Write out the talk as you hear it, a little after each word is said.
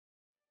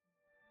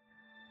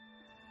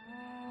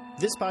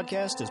This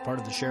podcast is part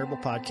of the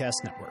Shareable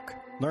Podcast Network.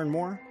 Learn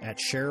more at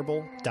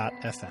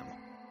shareable.fm.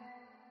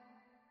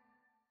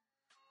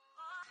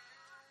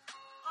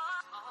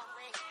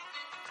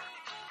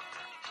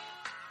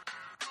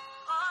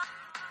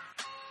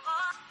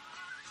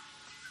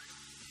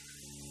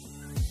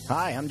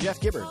 Hi, I'm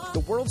Jeff Gibbard, the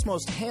world's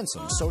most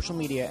handsome social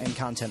media and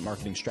content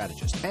marketing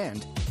strategist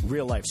and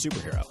real-life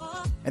superhero.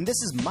 And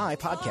this is my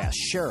podcast,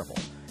 Shareable.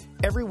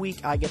 Every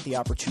week, I get the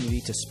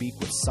opportunity to speak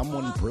with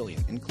someone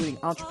brilliant, including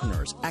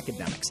entrepreneurs,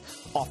 academics,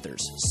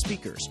 authors,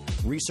 speakers,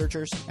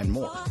 researchers, and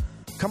more.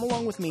 Come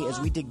along with me as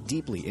we dig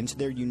deeply into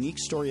their unique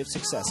story of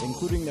success,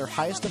 including their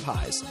highest of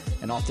highs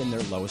and often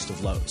their lowest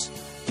of lows.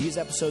 These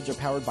episodes are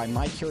powered by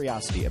my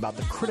curiosity about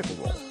the critical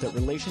role that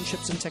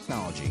relationships and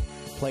technology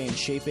play in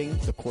shaping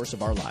the course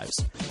of our lives.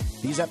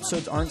 These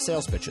episodes aren't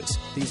sales pitches.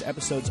 These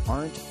episodes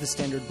aren't the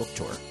standard book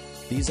tour.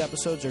 These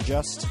episodes are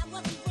just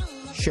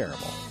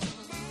shareable.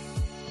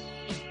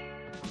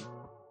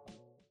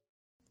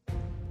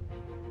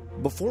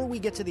 Before we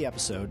get to the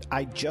episode,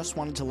 I just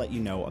wanted to let you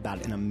know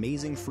about an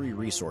amazing free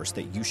resource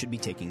that you should be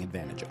taking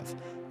advantage of.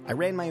 I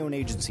ran my own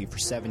agency for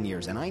 7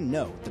 years, and I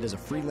know that as a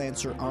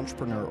freelancer,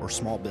 entrepreneur, or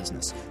small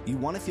business, you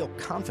want to feel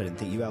confident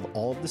that you have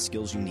all of the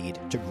skills you need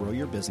to grow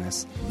your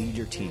business, lead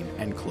your team,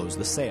 and close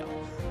the sale.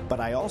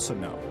 But I also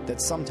know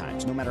that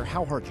sometimes, no matter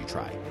how hard you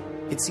try,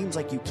 it seems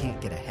like you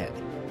can't get ahead.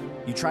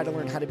 You try to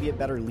learn how to be a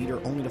better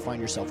leader only to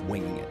find yourself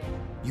winging it.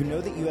 You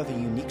know that you have a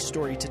unique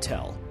story to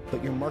tell,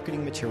 but your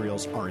marketing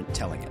materials aren't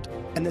telling it.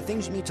 And the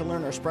things you need to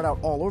learn are spread out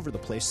all over the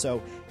place,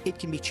 so it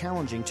can be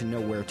challenging to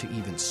know where to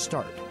even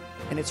start.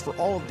 And it's for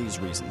all of these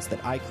reasons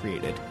that I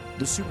created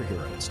the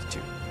Superhero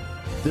Institute.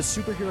 The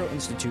Superhero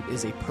Institute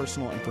is a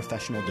personal and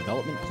professional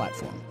development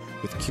platform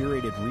with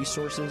curated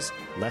resources,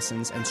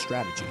 lessons, and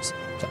strategies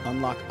to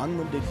unlock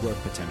unlimited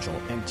growth potential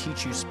and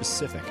teach you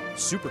specific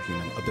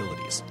superhuman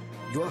abilities.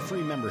 Your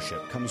free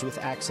membership comes with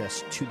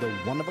access to the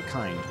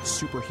one-of-a-kind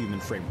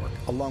Superhuman Framework,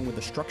 along with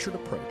a structured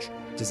approach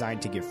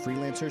designed to give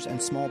freelancers and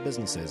small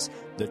businesses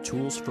the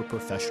tools for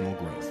professional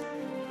growth.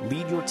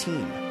 Lead your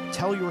team,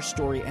 tell your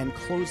story, and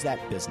close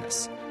that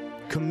business.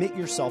 Commit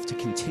yourself to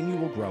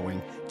continual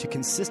growing, to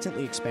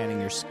consistently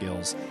expanding your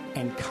skills,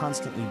 and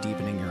constantly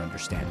deepening your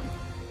understanding.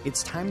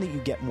 It's time that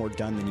you get more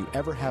done than you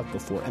ever have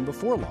before, and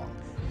before long,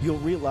 you'll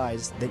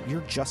realize that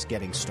you're just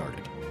getting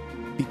started.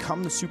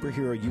 Become the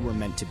superhero you were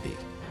meant to be.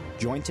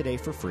 Join today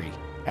for free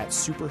at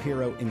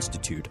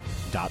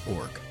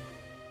superheroinstitute.org.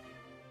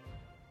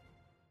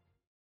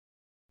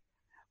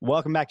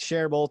 Welcome back to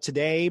Shareable.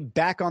 Today,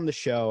 back on the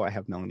show, I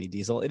have Melanie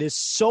Deziel. It is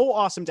so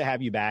awesome to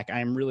have you back. I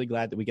am really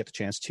glad that we get the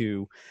chance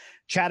to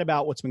chat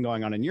about what's been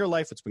going on in your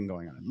life, what's been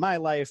going on in my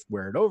life,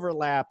 where it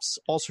overlaps,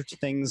 all sorts of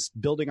things,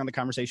 building on the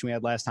conversation we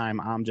had last time.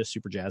 I'm just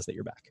super jazzed that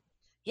you're back.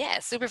 Yeah,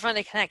 super fun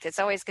to connect. It's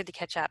always good to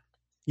catch up.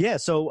 Yeah.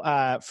 So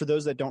for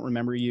those that don't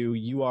remember you,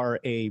 you are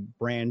a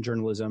brand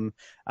journalism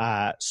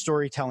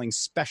storytelling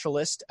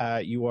specialist.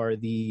 You are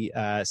the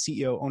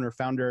CEO, owner,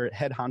 founder,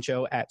 head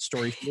honcho at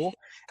Storyful,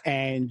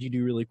 and you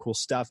do really cool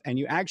stuff. And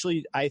you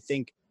actually, I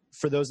think,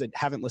 for those that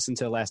haven't listened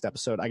to the last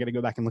episode, I got to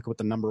go back and look at what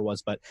the number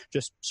was, but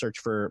just search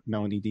for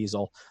Melanie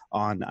Deziel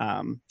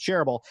on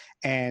Shareable.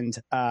 And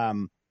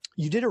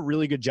you did a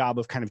really good job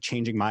of kind of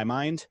changing my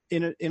mind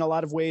in a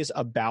lot of ways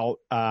about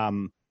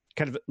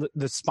kind of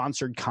the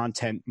sponsored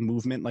content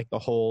movement, like the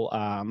whole,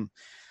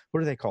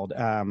 what are they called?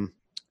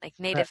 Like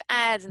native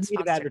ads and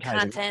native sponsored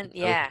content.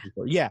 Yeah.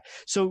 Yeah.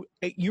 So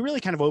you really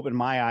kind of opened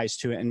my eyes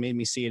to it and made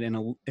me see it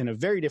in a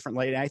very different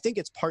light. And I think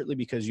it's partly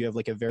because you have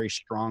like a very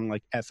strong,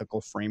 like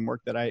ethical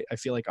framework that I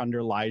feel like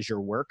underlies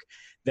your work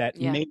that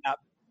may not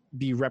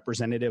be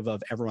representative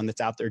of everyone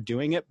that's out there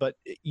doing it, but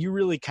you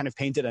really kind of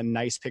painted a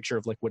nice picture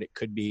of like what it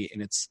could be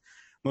in its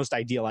most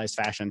idealized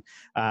fashion,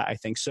 I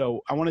think.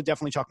 So I want to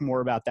definitely talk more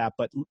about that.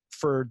 But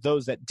for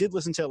those that did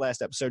listen to the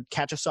last episode,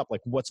 catch us up.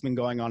 Like what's been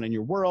going on in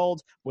your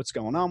world? What's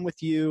going on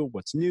with you?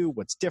 What's new?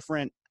 What's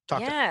different?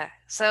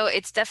 So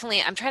it's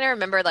definitely, I'm trying to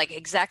remember like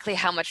exactly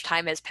how much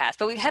time has passed,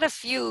 but we've had a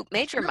few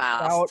major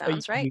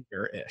milestones, right?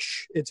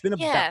 Year-ish. It's been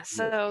about a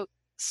year.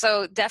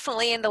 So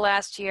definitely in the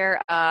last year,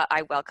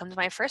 I welcomed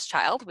my first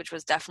child, which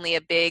was definitely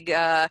a big,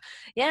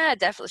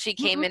 definitely. She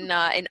came in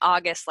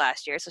August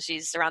last year. So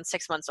she's around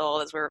 6 months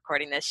old as we're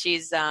recording this.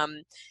 She's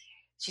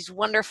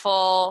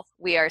wonderful.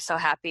 We are so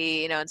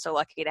happy, and so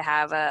lucky to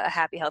have a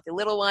happy, healthy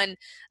little one.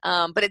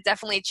 But it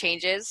definitely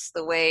changes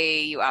the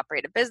way you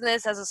operate a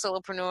business as a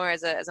solopreneur,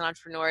 as an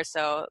entrepreneur.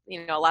 So,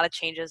 a lot of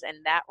changes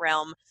in that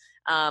realm.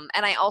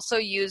 And I also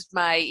used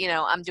my,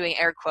 I'm doing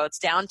air quotes,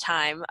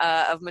 downtime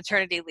of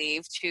maternity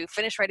leave to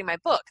finish writing my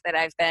book that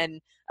I've been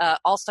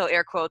also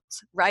air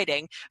quotes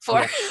writing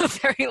for a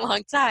very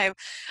long time.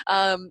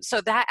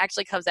 So that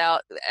actually comes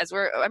out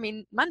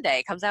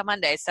Monday, comes out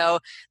Monday. So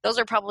those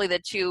are probably the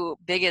two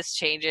biggest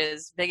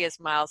changes, biggest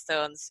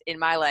milestones in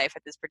my life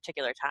at this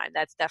particular time.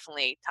 That's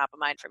definitely top of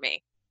mind for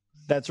me.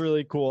 That's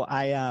really cool.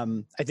 I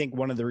think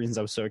one of the reasons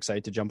I was so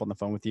excited to jump on the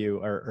phone with you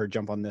or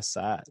jump on this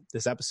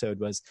episode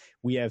was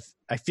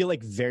I feel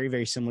like very,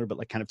 very similar, but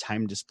like kind of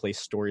time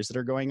displaced stories that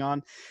are going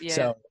on.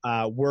 Yeah.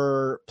 So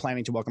we're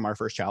planning to welcome our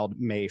first child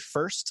May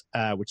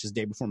 1st, which is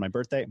the day before my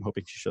birthday. I'm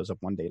hoping she shows up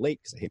one day late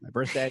because I hate my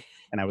birthday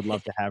and I would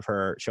love to have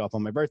her show up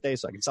on my birthday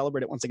so I can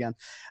celebrate it once again.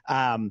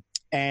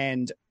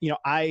 And,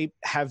 I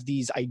have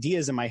these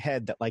ideas in my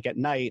head that like at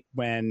night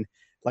when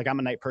like I'm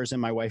a night person,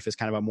 my wife is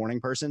kind of a morning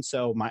person.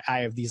 So I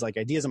have these like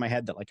ideas in my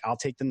head that like I'll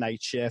take the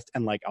night shift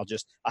and like I'll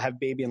have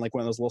baby in like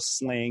one of those little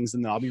slings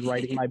and then I'll be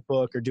writing my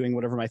book or doing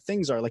whatever my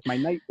things are, like my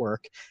night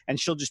work, and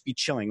she'll just be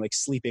chilling, like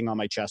sleeping on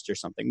my chest or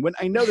something. When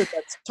I know that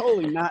that's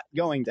totally not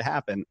going to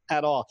happen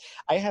at all.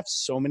 I have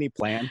so many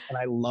plans and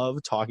I love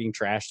talking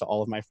trash to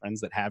all of my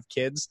friends that have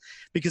kids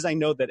because I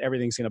know that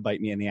everything's going to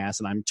bite me in the ass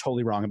and I'm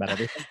totally wrong about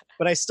everything.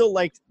 But I still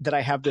like that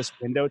I have this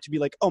window to be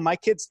like, oh, my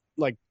kid's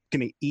like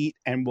going to eat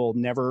and will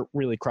never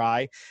really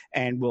cry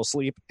and will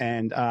sleep.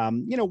 And,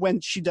 when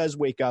she does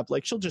wake up,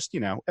 like she'll just,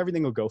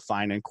 everything will go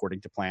fine and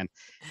according to plan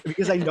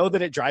because I know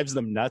that it drives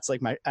them nuts.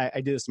 Like I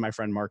did this to my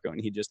friend Marco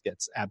and he just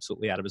gets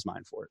absolutely out of his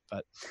mind for it.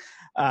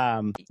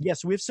 But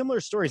yes, we have similar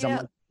stories.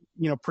 Yeah.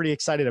 I'm pretty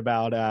excited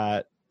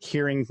about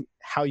hearing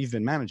how you've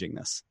been managing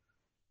this.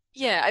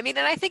 Yeah. I mean,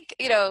 and I think,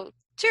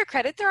 to your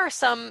credit, there are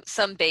some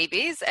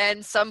babies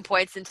and some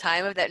points in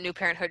time of that new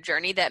parenthood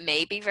journey that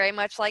may be very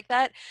much like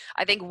that.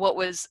 I think what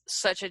was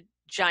such a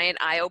giant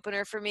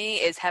eye-opener for me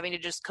is having to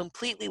just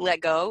completely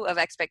let go of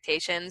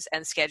expectations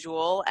and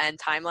schedule and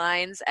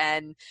timelines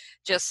and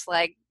just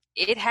like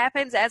it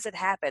happens as it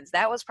happens.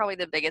 That was probably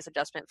the biggest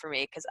adjustment for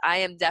me because I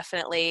am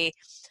definitely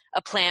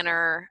a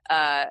planner.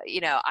 I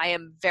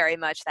am very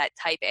much that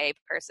type A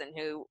person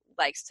who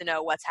likes to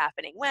know what's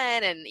happening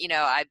when, and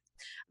I'm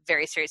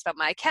very serious about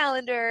my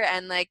calendar,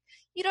 and like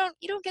you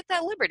don't get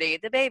that liberty.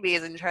 The baby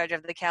is in charge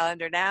of the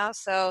calendar now,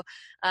 so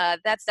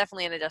that's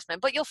definitely an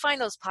adjustment. But you'll find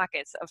those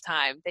pockets of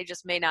time. They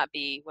just may not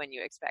be when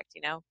you expect.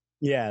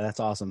 Yeah, that's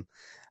awesome.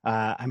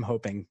 I'm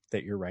hoping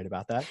that you're right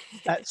about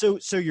that.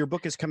 So your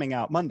book is coming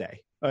out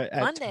Monday.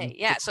 Monday,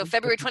 yeah. So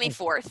February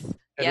 24th.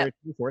 February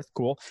 24th.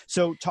 Cool.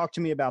 So talk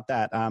to me about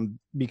that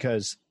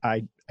because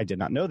I did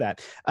not know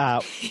that.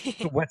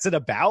 What's it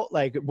about?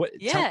 Like what?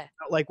 Yeah. Tell me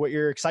about, like what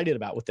you're excited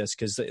about with this,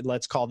 because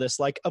let's call this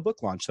like a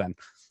book launch then.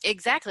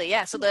 Exactly.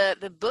 Yeah. So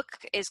the book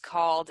is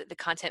called The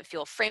Content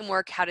Fuel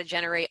Framework: How to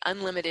Generate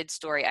Unlimited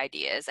Story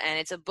Ideas, and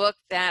it's a book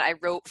that I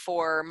wrote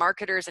for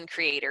marketers and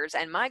creators.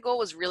 And my goal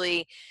was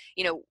really,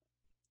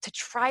 to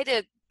try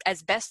to,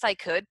 as best I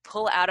could,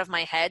 pull out of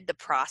my head the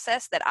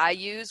process that I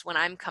use when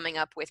I'm coming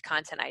up with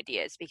content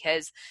ideas,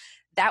 because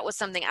that was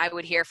something I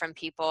would hear from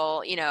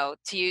people,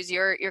 to use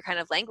your kind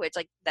of language,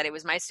 like that it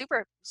was my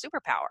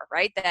superpower,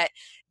 right? That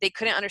they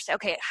couldn't understand,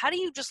 okay, how do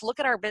you just look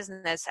at our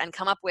business and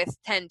come up with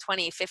 10,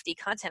 20, 50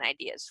 content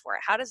ideas for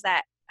it? How does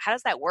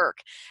that work?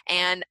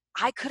 And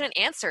I couldn't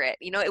answer it.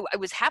 It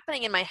was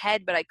happening in my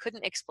head, but I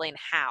couldn't explain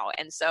how.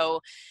 And so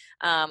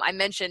I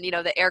mentioned,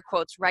 the air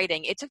quotes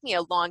writing. It took me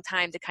a long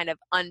time to kind of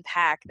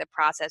unpack the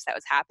process that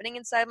was happening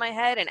inside my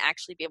head and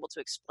actually be able to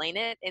explain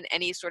it in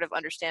any sort of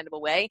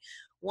understandable way.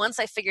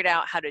 Once I figured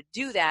out how to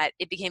do that,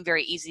 it became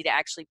very easy to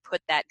actually put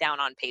that down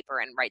on paper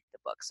and write the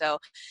book. So,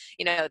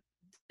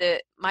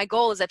 my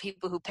goal is that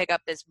people who pick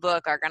up this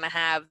book are going to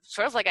have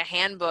sort of like a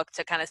handbook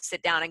to kind of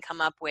sit down and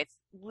come up with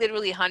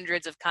literally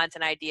hundreds of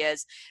content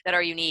ideas that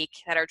are unique,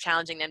 that are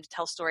challenging them to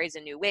tell stories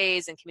in new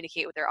ways and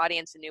communicate with their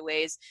audience in new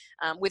ways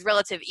with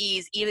relative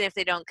ease, even if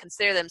they don't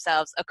consider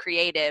themselves a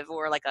creative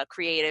or like a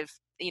creative,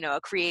 a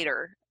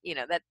creator,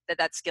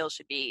 that skill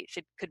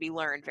could be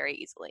learned very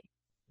easily.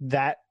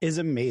 That is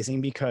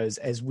amazing, because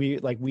as we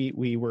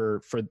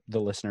were, for the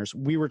listeners,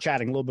 we were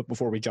chatting a little bit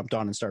before we jumped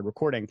on and started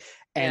recording.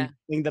 And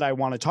the thing that I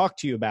want to talk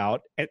to you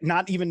about,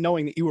 not even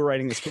knowing that you were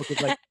writing this book,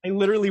 is like, I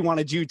literally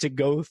wanted you to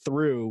go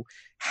through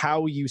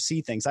how you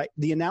see things.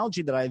 The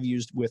analogy that I've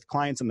used with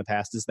clients in the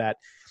past is that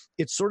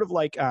it's sort of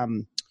like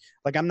I'm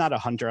not a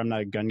hunter, I'm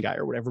not a gun guy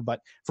or whatever, but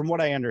from what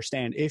I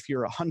understand, if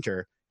you're a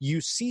hunter, you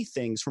see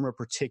things from a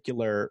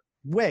particular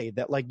way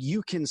that like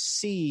you can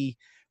see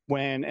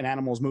when an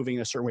animal is moving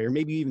in a certain way, or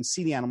maybe you even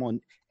see the animal,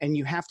 and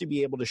you have to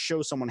be able to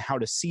show someone how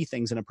to see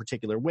things in a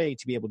particular way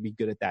to be able to be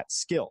good at that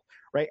skill,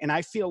 right? And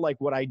I feel like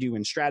what I do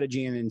in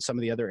strategy and in some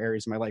of the other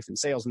areas of my life in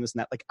sales and this and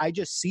that, like I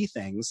just see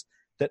things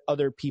that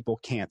other people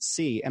can't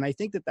see. And I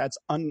think that that's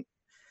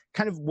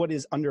kind of what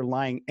is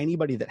underlying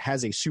anybody that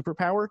has a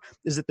superpower,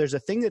 is that there's a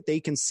thing that they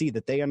can see,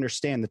 that they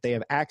understand, that they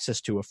have access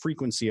to, a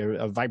frequency,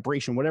 a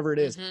vibration, whatever it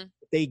is,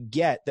 they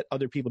get that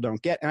other people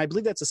don't get. And I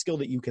believe that's a skill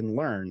that you can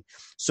learn.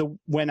 So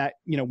when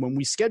when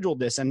we scheduled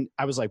this and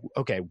I was like,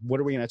 okay, what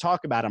are we going to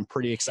talk about? I'm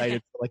pretty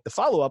excited for like the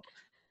follow-up.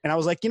 And I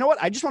was like, you know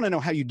what? I just want to know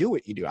how you do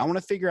what you do. I want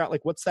to figure out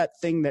like, what's that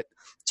thing that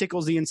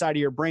tickles the inside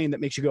of your brain that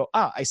makes you go,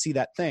 I see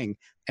that thing.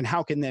 And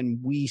how can then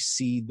we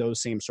see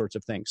those same sorts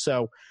of things?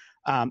 So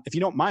if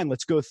you don't mind,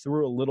 let's go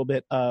through a little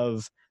bit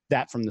of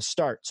that from the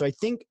start. So I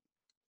think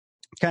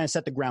kind of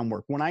set the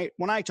groundwork. When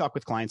I talk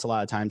with clients a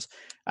lot of times,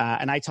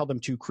 and I tell them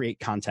to create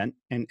content,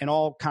 and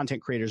all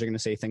content creators are going to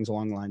say things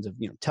along the lines of,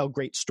 tell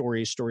great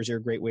stories. Stories are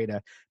a great way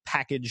to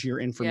package your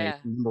information,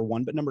 number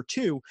one. But number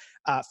two,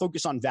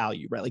 focus on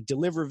value, right? Like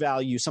deliver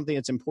value, something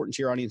that's important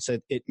to your audience,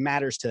 that it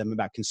matters to them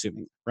about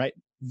consuming, right?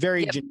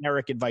 Very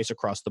generic advice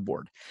across the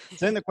board.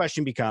 So then the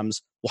question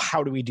becomes, well,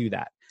 how do we do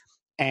that?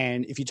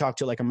 And if you talk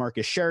to like a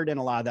Marcus Sheridan,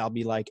 a lot of that'll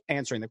be like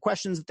answering the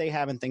questions that they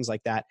have and things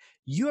like that.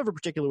 You have a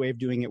particular way of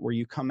doing it where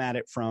you come at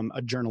it from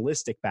a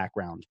journalistic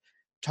background.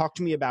 Talk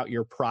to me about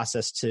your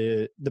process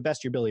to the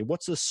best of your ability.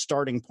 What's the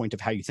starting point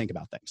of how you think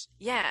about things?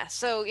 Yeah.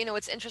 So,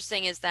 what's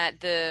interesting is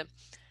that the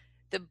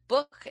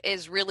book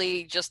is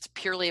really just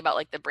purely about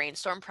like the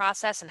brainstorm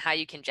process and how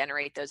you can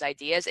generate those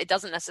ideas. It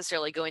doesn't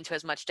necessarily go into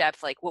as much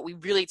depth like what we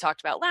really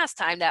talked about last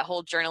time, that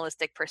whole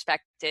journalistic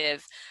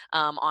perspective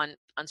on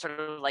sort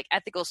of like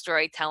ethical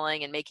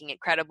storytelling and making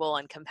it credible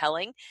and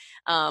compelling.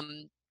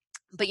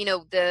 But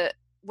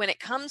when it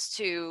comes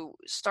to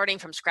starting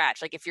from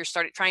scratch, like if you're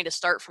trying to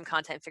start from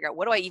content and figure out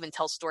what do I even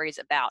tell stories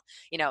about,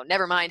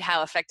 never mind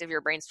how effective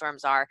your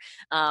brainstorms are.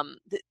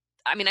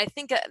 I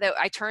think that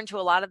I turn to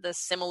a lot of the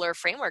similar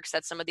frameworks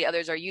that some of the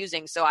others are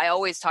using. So I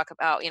always talk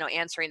about,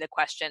 answering the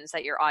questions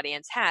that your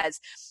audience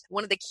has.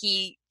 One of the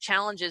key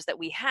challenges that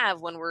we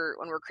have when we're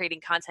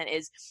creating content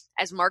is,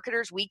 as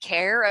marketers, we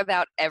care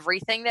about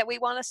everything that we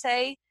want to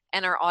say,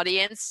 and our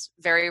audience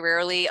very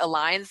rarely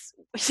aligns.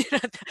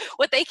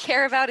 What they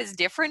care about is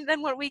different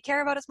than what we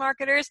care about as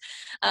marketers.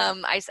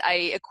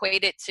 I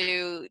equate it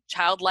to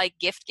childlike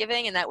gift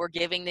giving, and that we're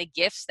giving the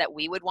gifts that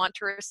we would want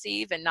to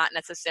receive and not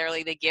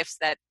necessarily the gifts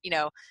that,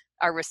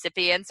 our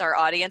recipients, our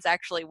audience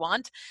actually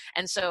want.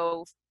 And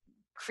so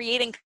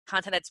creating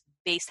content that's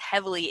based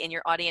heavily in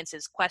your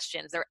audience's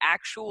questions, their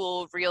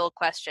actual real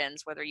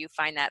questions, whether you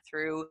find that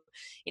through,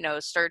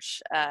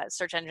 search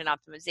engine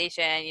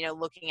optimization,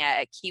 looking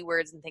at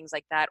keywords and things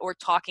like that, or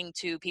talking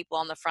to people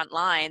on the front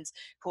lines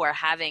who are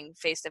having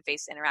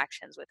face-to-face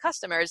interactions with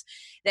customers,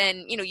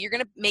 then, you're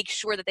going to make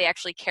sure that they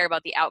actually care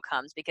about the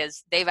outcomes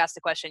because they've asked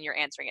the question, you're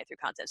answering it through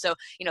content. So,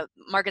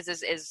 Marcus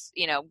is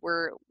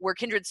we're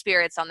kindred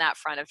spirits on that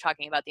front of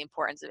talking about the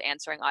importance of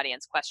answering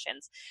audience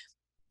questions.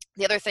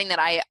 The other thing that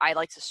I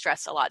like to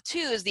stress a lot too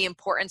is the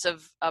importance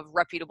of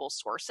reputable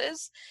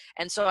sources.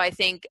 And so I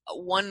think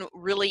one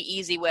really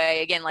easy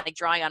way, again, like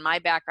drawing on my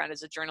background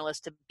as a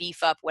journalist, to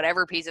beef up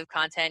whatever piece of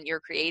content you're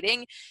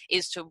creating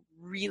is to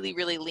really,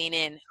 really lean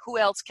in. Who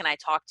else can I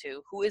talk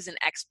to? Who is an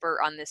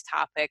expert on this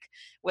topic?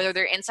 Whether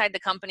they're inside the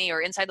company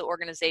or inside the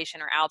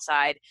organization or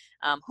outside,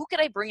 who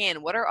could I bring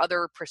in? What are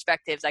other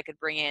perspectives I could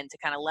bring in to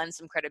kind of lend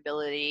some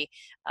credibility,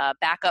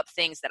 back up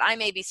things that I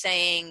may be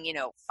saying,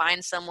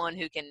 find someone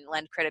who can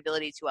lend credibility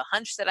to a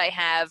hunch that I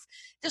have.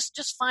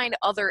 Just find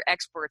other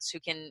experts who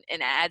can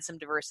and add some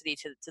diversity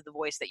to the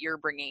voice that you're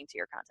bringing to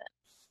your content.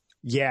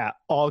 Yeah,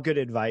 all good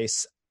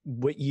advice.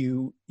 What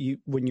you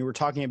when you were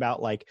talking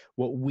about like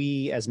what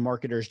we as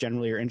marketers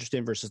generally are interested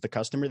in versus the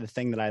customer, the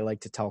thing that I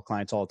like to tell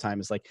clients all the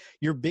time is like,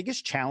 your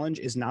biggest challenge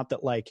is not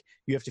that like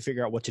you have to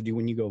figure out what to do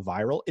when you go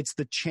viral. It's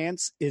the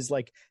chance is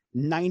like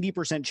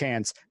 90%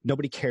 chance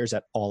nobody cares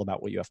at all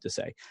about what you have to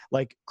say.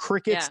 Like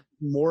crickets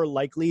more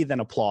likely than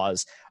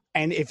applause.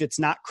 And if it's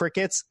not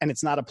crickets and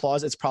it's not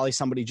applause, it's probably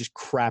somebody just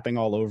crapping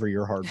all over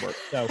your hard work.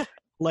 So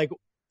like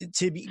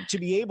to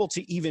be able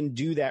to even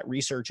do that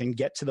research and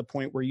get to the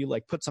point where you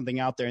like put something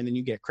out there and then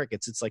you get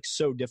crickets, it's like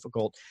so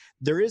difficult.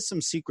 There is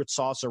some secret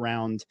sauce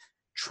around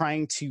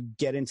trying to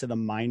get into the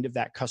mind of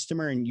that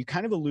customer. And you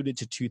kind of alluded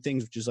to two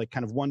things, which is like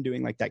kind of one,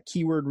 doing like that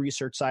keyword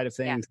research side of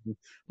things, and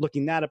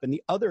looking that up. And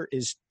the other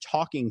is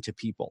talking to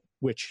people,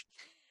 which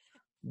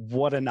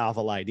what a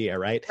novel idea,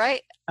 right?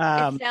 Right.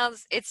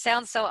 It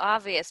sounds so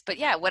obvious, but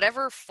yeah,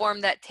 whatever form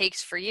that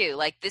takes for you.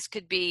 Like this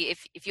could be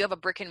if you have a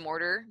brick and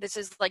mortar, this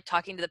is like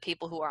talking to the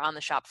people who are on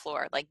the shop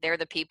floor. Like they're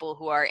the people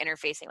who are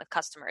interfacing with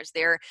customers.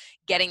 They're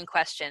getting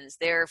questions.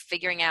 They're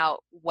figuring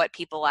out what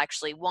people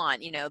actually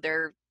want.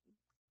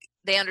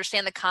 They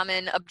understand the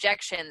common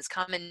objections,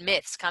 common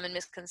myths, common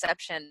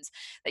misconceptions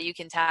that you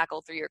can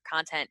tackle through your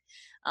content.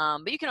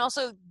 But you can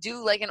also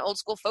do like an old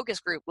school focus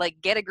group, like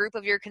get a group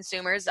of your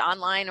consumers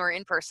online or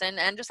in person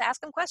and just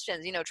ask them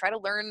questions, try to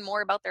learn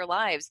more about their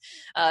lives,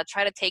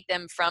 try to take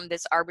them from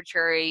this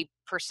arbitrary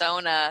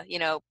persona,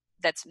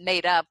 that's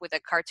made up with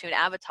a cartoon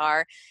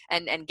avatar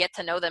and get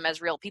to know them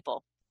as real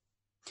people.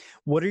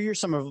 What are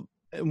some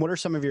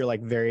of your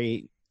like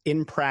very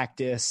in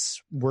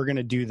practice, we're going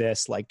to do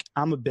this. Like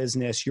I'm a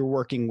business, you're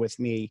working with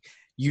me.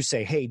 You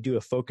say, hey, do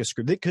a focus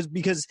group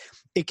because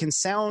it can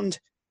sound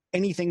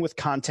anything with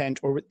content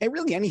or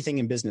really anything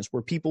in business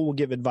where people will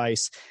give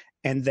advice.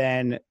 And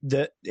then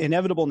the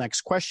inevitable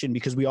next question,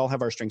 because we all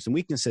have our strengths and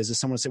weaknesses, is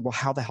someone say, well,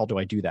 how the hell do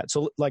I do that?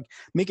 So like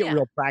make it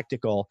real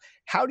practical.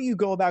 How do you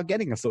go about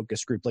getting a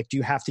focus group? Like, do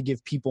you have to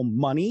give people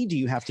money? Do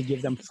you have to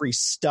give them free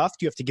stuff?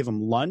 Do you have to give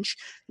them lunch?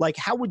 Like,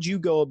 how would you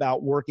go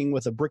about working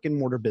with a brick and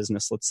mortar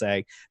business, let's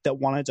say, that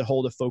wanted to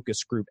hold a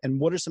focus group? And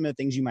what are some of the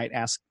things you might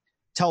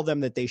tell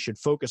them that they should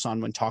focus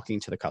on when talking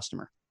to the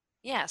customer?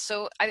 Yeah,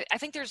 so I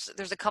think there's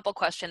a couple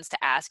questions to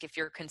ask if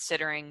you're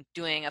considering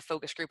doing a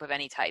focus group of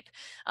any type,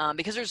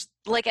 because there's,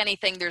 like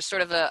anything, there's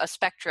sort of a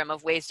spectrum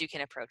of ways you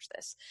can approach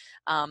this.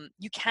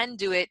 You can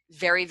do it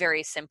very,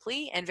 very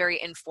simply and very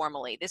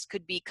informally. This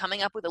could be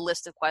coming up with a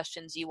list of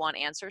questions you want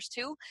answers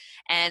to,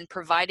 and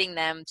providing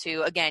them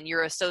to, again,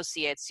 your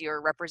associates,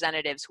 your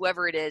representatives,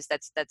 whoever it is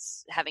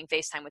that's having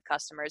FaceTime with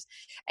customers,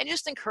 and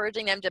just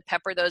encouraging them to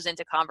pepper those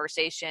into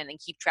conversation and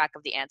keep track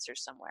of the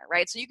answers somewhere,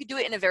 right? So you could do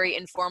it in a very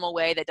informal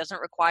way that doesn't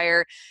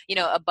require,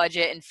 a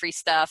budget and free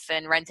stuff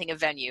and renting a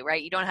venue,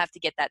 right? You don't have to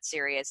get that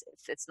serious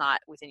if it's not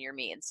within your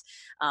means.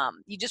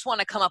 You just want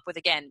to come up with,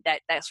 again,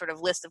 that sort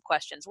of list of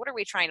questions. What are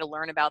we trying to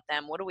learn about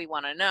them? What do we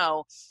want to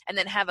know? And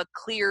then have a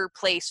clear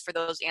place for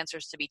those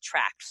answers to be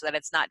tracked, so that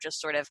it's not just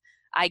sort of,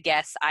 I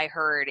guess, I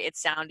heard, it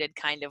sounded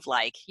kind of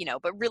like,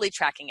 but really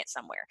tracking it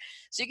somewhere.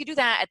 So you could do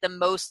that at the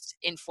most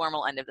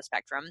informal end of the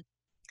spectrum.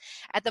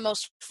 At the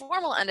most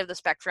formal end of the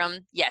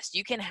spectrum, yes,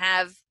 you can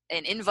have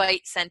an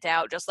invite sent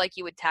out just like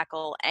you would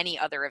tackle any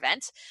other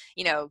event.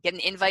 Get an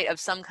invite of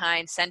some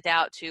kind sent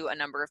out to a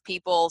number of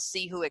people,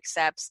 see who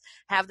accepts,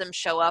 have them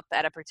show up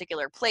at a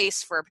particular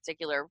place for a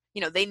particular,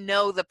 they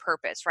know the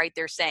purpose, right?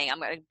 They're saying,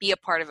 I'm going to be a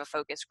part of a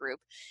focus group.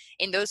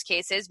 In those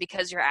cases,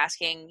 because you're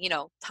asking,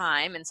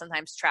 time and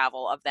sometimes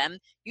travel of them,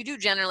 you do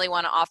generally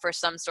want to offer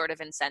some sort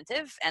of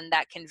incentive, and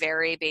that can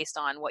vary based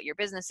on what your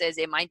business is.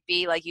 It might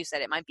be, like you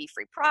said, it might be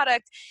free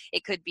product.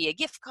 It could be a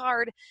gift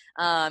card.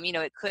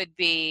 It could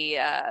be,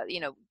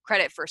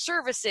 credit for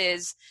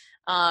services.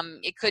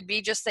 It could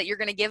be just that you're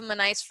going to give them a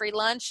nice free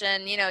lunch,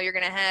 and, you're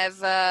going to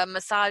have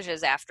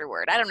massages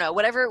afterward. I don't know,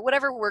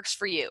 whatever works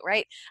for you,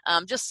 right?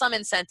 Just some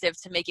incentive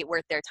to make it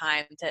worth their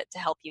time to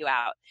help you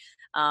out.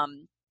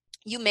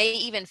 You may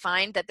even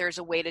find that there's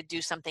a way to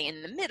do something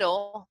in the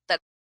middle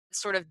that's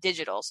sort of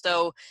digital.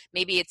 So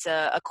maybe it's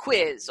a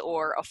quiz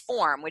or a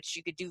form, which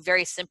you could do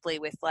very simply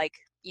with, like,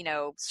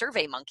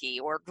 SurveyMonkey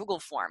or Google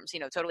Forms,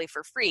 totally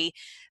for free,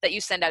 that you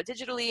send out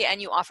digitally,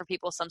 and you offer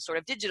people some sort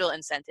of digital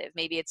incentive.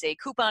 Maybe it's a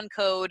coupon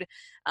code.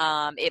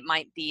 It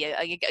might be,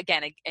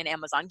 again, an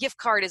Amazon gift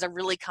card is a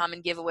really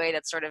common giveaway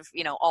that's sort of,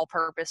 all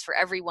purpose for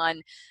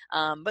everyone.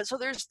 But so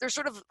there's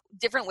sort of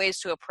different ways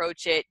to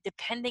approach it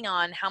depending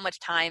on how much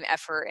time,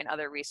 effort, and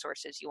other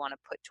resources you want to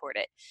put toward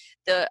it.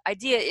 The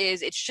idea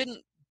is it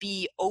shouldn't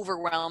be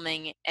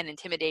overwhelming and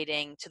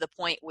intimidating to the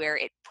point where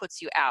it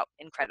puts you out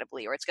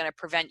incredibly, or it's going to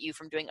prevent you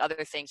from doing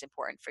other things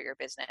important for your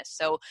business.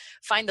 So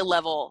find a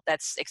level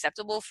that's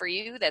acceptable for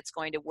you, that's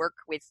going to work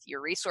with your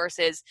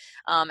resources.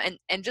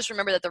 And just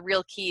remember that the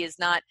real key is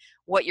not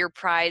what your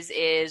prize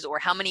is or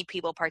how many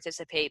people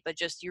participate, but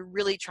just you're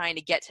really trying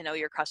to get to know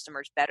your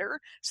customers better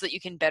so that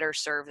you can better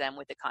serve them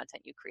with the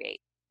content you create.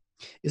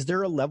 Is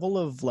there a level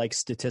of like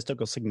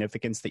statistical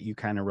significance that you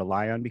kind of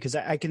rely on? Because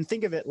I can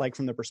think of it like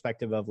from the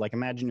perspective of, like,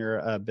 imagine you're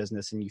a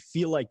business and you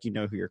feel like you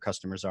know who your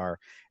customers are.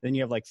 Then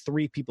you have like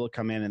 3 people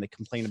come in and they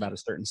complain about a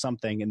certain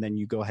something, and then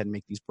you go ahead and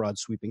make these broad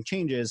sweeping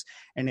changes,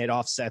 and it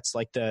offsets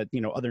like the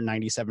other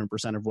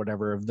 97% of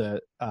whatever of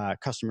the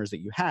customers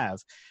that you have.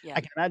 Yeah.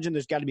 I can imagine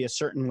there's got to be a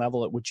certain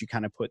level at which you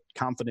kind of put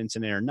confidence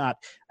in it or not.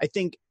 I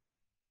think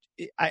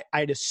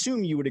I'd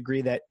assume you would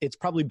agree that it's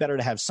probably better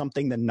to have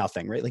something than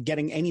nothing, right? Like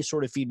getting any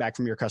sort of feedback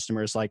from your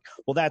customers, like,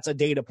 well, that's a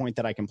data point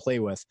that I can play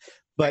with.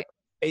 But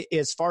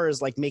as far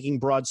as like making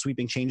broad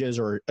sweeping changes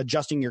or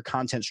adjusting your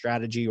content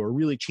strategy or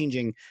really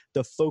changing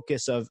the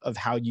focus of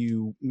how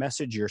you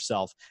message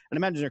yourself, and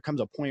imagine there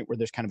comes a point where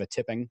there's kind of a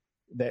tipping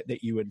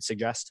that you would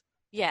suggest.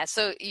 Yeah.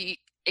 So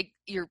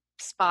you're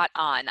spot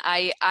on.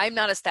 I'm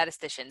not a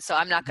statistician, so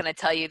I'm not going to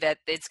tell you that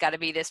it's got to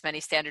be this many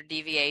standard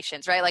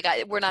deviations, right? Like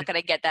we're not going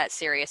to get that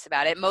serious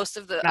about it. Most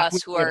of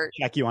us who are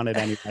check you on it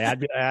anyway.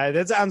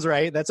 That sounds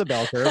right. That's a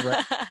bell curve,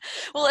 right?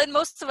 Well, and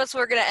most of us who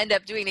are going to end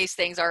up doing these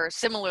things are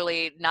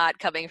similarly not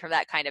coming from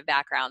that kind of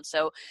background.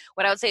 So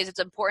what I would say is it's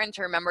important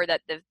to remember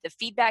that the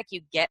feedback you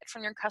get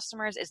from your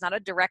customers is not a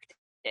direct,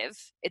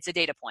 it's a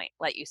data point,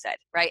 like you said,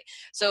 right?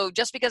 So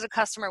just because a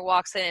customer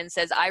walks in and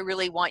says, I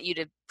really want you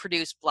to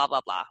produce blah,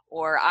 blah, blah,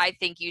 or I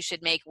think you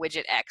should make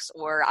widget X,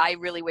 or I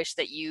really wish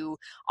that you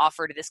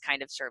offered this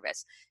kind of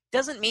service,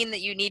 doesn't mean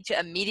that you need to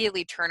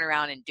immediately turn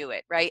around and do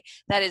it, right?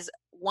 That is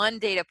one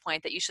data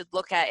point that you should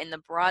look at in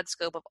the broad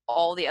scope of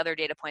all the other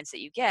data points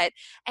that you get.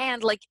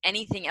 And like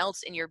anything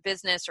else in your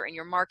business or in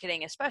your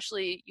marketing,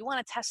 especially, you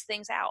want to test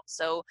things out.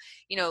 So,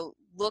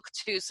 look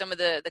to some of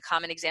the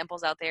common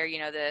examples out there,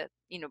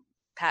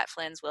 Pat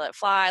Flynn's Will It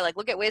Fly? Like,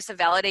 look at ways to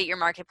validate your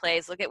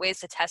marketplace, look at ways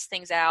to test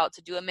things out,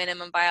 to do a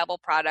minimum viable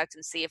product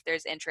and see if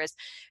there's interest.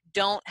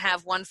 Don't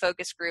have one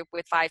focus group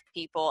with 5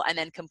 people and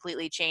then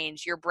completely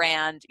change your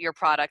brand, your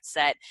product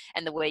set,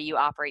 and the way you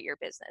operate your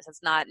business.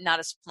 It's not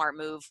a smart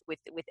move with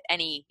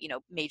any,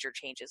 major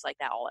changes like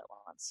that all at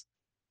once.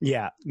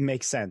 Yeah,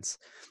 makes sense.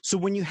 So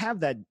when you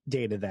have that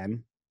data,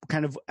 then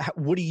kind of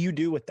what do you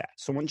do with that?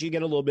 So once you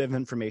get a little bit of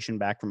information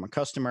back from a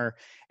customer,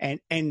 and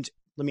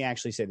let me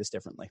actually say this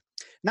differently.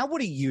 Now,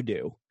 what do you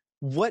do?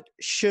 what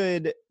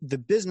should the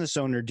business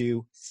owner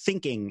do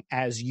thinking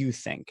as you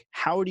think?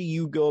 How do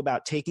you go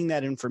about taking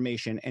that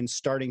information and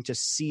starting to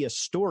see a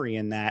story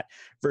in that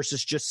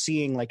versus just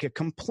seeing like a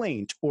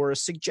complaint or a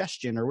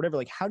suggestion or whatever?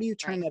 Like, how do you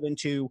turn that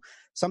into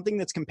something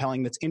that's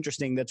compelling, that's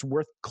interesting, that's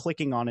worth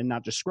clicking on and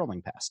not just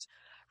scrolling past?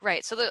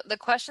 Right. So the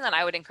question that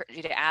I would encourage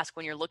you to ask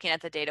when you're looking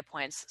at the data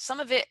points, some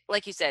of it,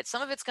 like you said,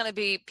 some of it's going to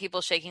be people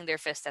shaking their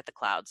fist at the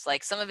clouds.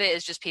 Like some of it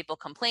is just people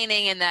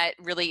complaining, and that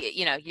really,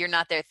 you're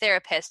not their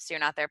therapist, you're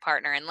not their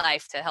partner in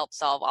life to help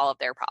solve all of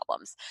their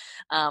problems.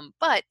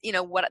 But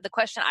what the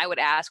question I would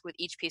ask with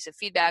each piece of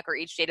feedback or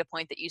each data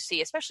point that you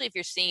see, especially if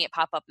you're seeing it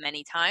pop up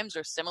many times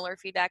or similar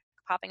feedback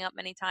popping up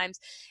many times,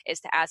 is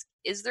to ask,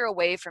 is there a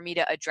way for me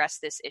to address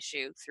this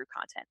issue through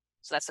content?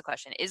 So that's the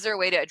question. Is there a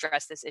way to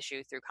address this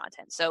issue through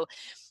content? So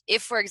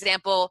if, for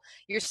example,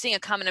 you're seeing a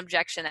common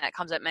objection that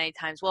comes up many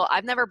times, well,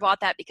 I've never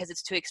bought that because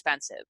it's too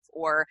expensive,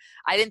 or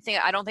I don't think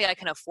I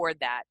can afford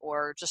that,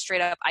 or just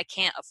straight up, I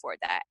can't afford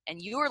that.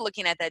 And you are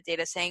looking at that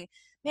data saying,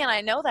 man,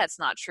 I know that's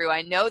not true.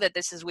 I know that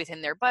this is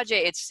within their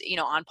budget. It's,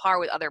 on par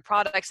with other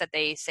products that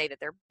they say that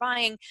they're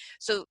buying.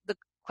 So the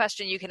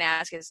question you can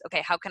ask is,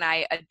 okay, how can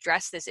I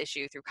address this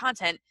issue through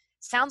content?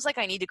 Sounds like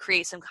I need to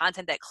create some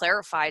content that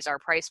clarifies our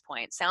price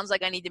point. Sounds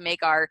like I need to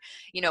make our,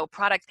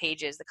 product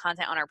pages, the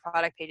content on our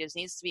product pages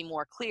needs to be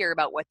more clear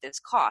about what this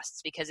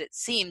costs, because it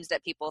seems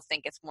that people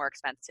think it's more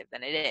expensive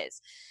than it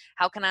is.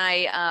 How can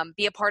I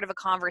be a part of a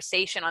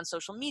conversation on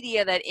social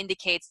media that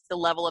indicates the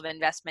level of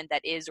investment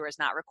that is or is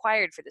not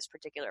required for this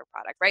particular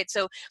product, right?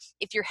 So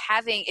if you're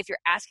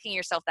asking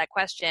yourself that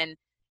question,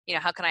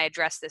 how can I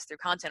address this through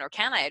content, or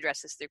can I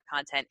address this through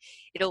content?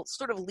 It'll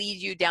sort of lead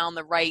you down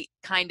the right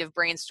kind of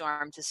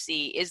brainstorm to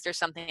see, is there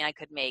something I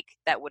could make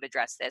that would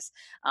address this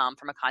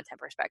from a content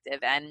perspective?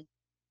 And,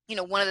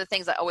 one of the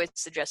things I always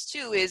suggest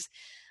too is,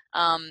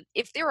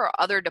 if there are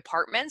other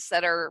departments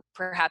that are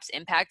perhaps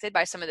impacted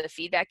by some of the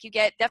feedback you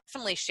get,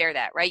 definitely share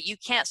that, right? You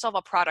can't solve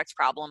a product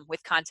problem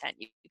with content.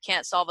 You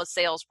can't solve a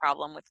sales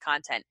problem with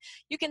content.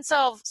 You can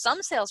solve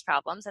some sales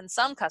problems and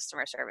some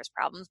customer service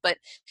problems, but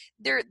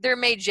there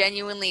may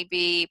genuinely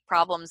be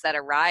problems that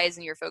arise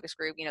in your focus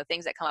group,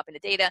 things that come up in the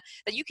data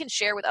that you can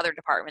share with other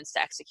departments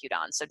to execute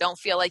on. So don't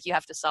feel like you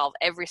have to solve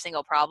every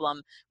single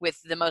problem with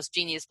the most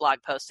genius blog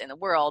post in the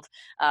world.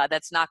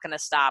 That's not going to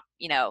stop,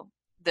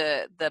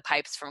 the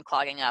pipes from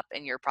clogging up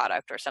in your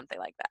product or something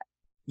like that.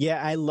 Yeah,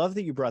 I love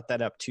that you brought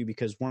that up too,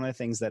 because one of the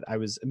things that I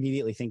was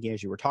immediately thinking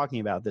as you were talking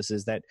about this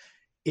is that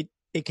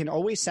it can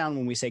always sound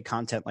when we say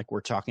content like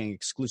we're talking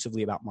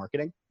exclusively about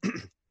marketing.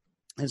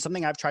 And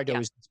something I've tried to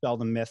always dispel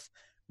the myth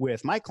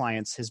with my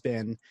clients has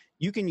been,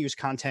 you can use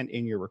content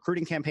in your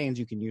recruiting campaigns.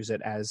 You can use it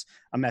as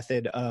a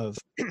method of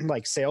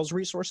like sales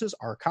resources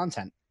are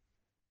content.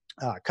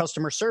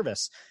 Customer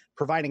service,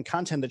 providing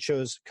content that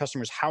shows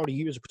customers how to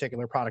use a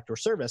particular product or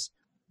service,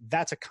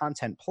 that's a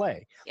content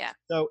play. Yeah.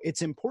 So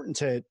it's important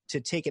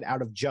to take it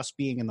out of just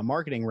being in the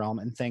marketing realm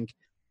and think,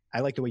 I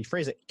like the way you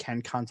phrase it,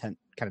 can content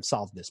kind of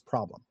solve this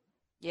problem?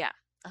 Yeah,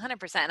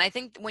 100%. And I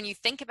think when you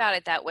think about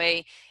it that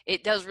way,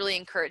 it does really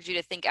encourage you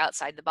to think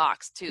outside the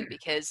box too,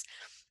 because,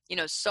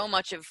 so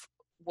much of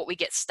what we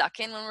get stuck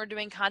in when we're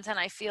doing content,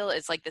 I feel,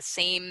 is like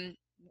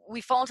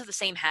we fall into the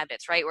same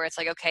habits, right? Where it's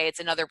like, okay,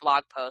 it's another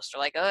blog post, or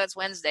like, oh, it's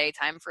Wednesday,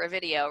 time for a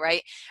video,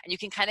 right? And you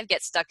can kind of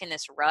get stuck in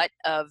this rut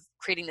of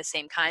creating the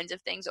same kinds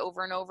of things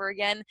over and over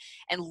again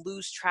and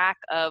lose track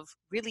of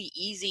really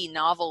easy,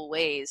 novel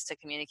ways to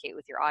communicate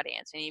with your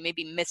audience. And you may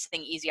be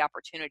missing easy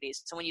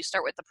opportunities. So when you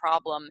start with the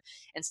problem,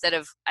 instead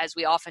of, as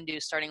we often do,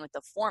 starting with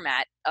the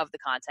format of the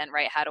content,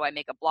 right? How do I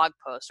make a blog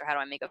post, or how do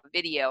I make a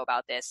video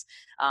about this?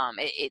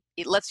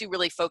 It lets you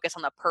really focus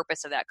on the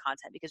purpose of that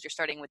content, because you're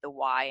starting with the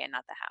why and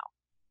not the how.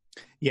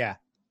 Yeah,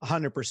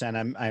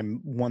 100%.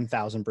 I'm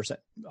 1,000%,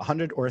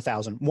 100 or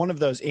 1,000. One of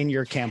those in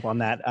your camp on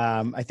that.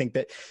 I think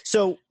that,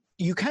 so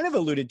you kind of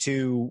alluded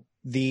to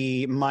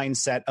the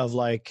mindset of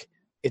like,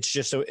 it's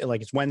just so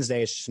like it's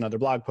Wednesday, it's just another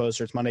blog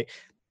post, or it's Monday.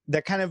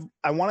 That kind of,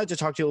 I wanted to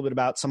talk to you a little bit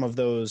about some of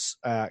those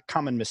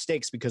common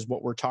mistakes, because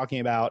what we're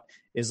talking about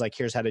is like,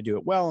 here's how to do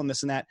it well and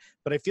this and that.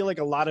 But I feel like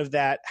a lot of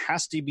that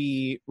has to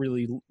be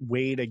really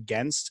weighed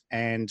against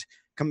and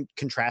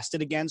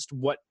contrasted against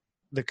what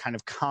the kind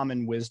of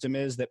common wisdom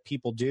is that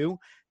people do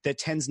that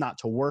tends not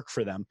to work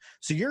for them.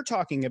 So you're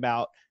talking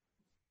about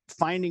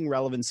finding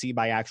relevancy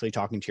by actually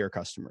talking to your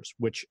customers,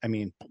 which, I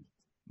mean,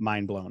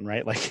 mind blown,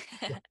 right? Like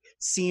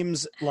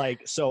seems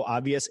like so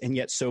obvious, and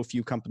yet so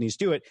few companies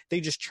do it. They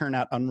just churn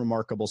out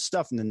unremarkable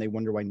stuff, and then they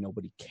wonder why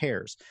nobody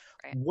cares.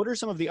 Right. What are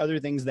some of the other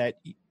things that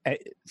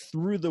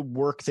through the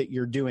work that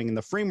you're doing and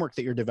the framework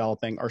that you're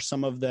developing are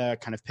some of the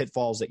kind of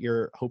pitfalls that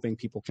you're hoping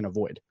people can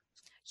avoid?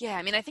 Yeah,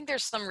 I mean, I think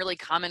there's some really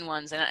common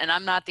ones, and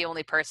I'm not the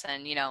only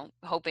person,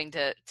 hoping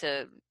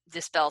to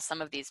dispel some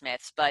of these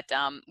myths. But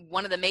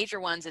one of the major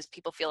ones is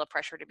people feel a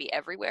pressure to be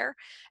everywhere,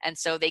 and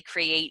so they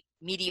create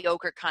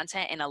mediocre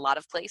content in a lot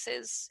of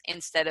places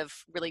instead of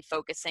really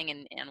focusing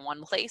in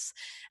one place.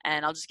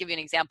 And I'll just give you an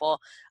example.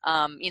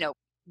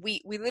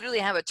 We literally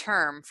have a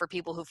term for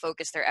people who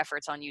focus their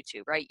efforts on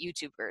YouTube, right?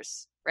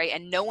 YouTubers. right?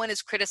 And no one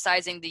is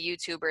criticizing the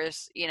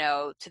YouTubers,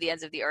 to the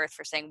ends of the earth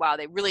for saying, wow,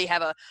 they really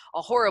have a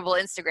horrible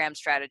Instagram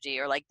strategy,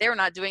 or like they're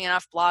not doing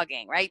enough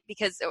blogging, right?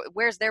 Because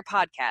where's their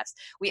podcast?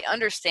 We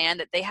understand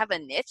that they have a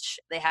niche,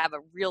 they have a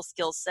real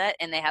skill set,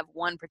 and they have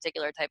one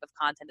particular type of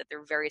content that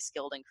they're very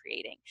skilled in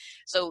creating.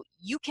 So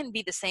you can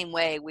be the same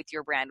way with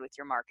your brand, with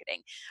your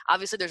marketing.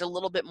 Obviously, there's a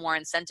little bit more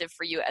incentive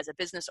for you as a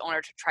business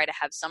owner to try to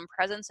have some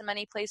presence in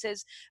many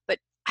places, but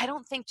I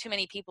don't think too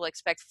many people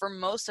expect, for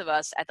most of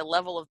us at the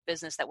level of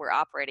business that we're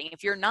operating,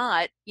 if you're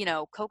not,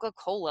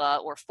 Coca-Cola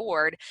or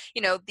Ford,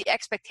 the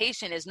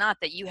expectation is not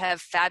that you have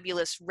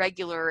fabulous,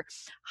 regular,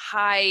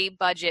 high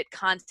budget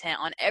content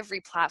on every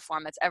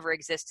platform that's ever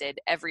existed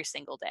every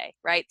single day,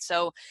 right?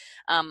 So,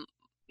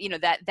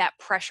 that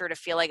pressure to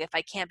feel like if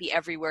I can't be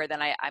everywhere,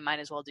 then I might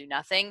as well do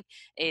nothing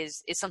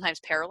is sometimes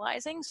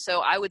paralyzing.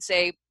 So I would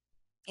say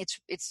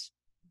it's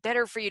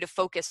better for you to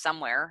focus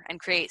somewhere and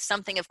create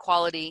something of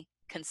quality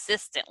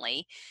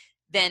consistently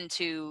than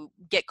to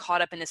get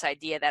caught up in this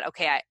idea that,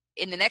 okay,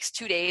 in the next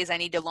 2 days, I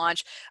need to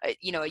launch a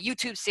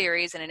YouTube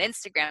series and an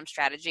Instagram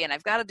strategy, and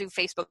I've got to do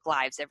Facebook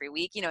Lives every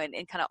week,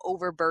 and kind of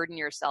overburden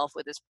yourself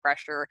with this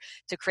pressure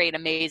to create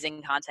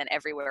amazing content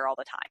everywhere all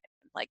the time.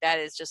 Like, that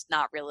is just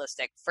not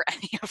realistic for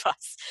any of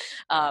us.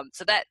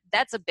 So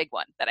that's a big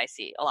one that I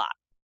see a lot.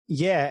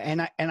 Yeah,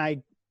 and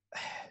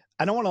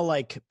I don't want to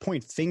like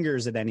point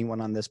fingers at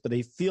anyone on this, but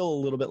they feel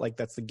a little bit like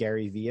that's the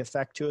Gary Vee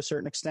effect to a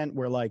certain extent,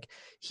 where like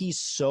he's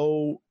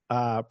so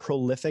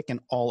prolific and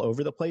all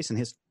over the place and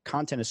his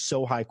content is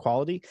so high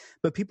quality,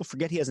 but people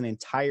forget he has an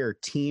entire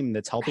team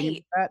that's helping him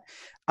with that.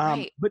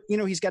 Right. But,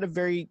 he's got a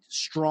very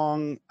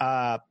strong,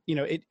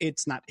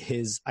 it's not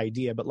his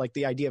idea, but like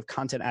the idea of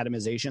content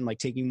atomization, like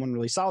taking one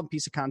really solid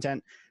piece of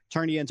content,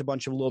 turning it into a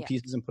bunch of little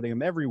pieces and putting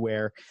them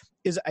everywhere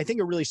is, I think,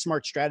 a really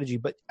smart strategy.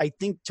 But I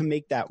think to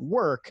make that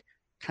work,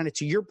 kind of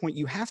to your point,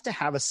 you have to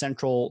have a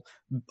central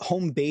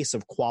home base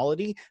of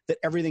quality that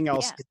everything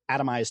else is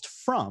atomized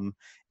from.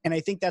 And I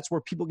think that's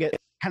where people get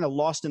kind of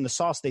lost in the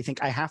sauce. They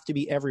think I have to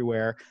be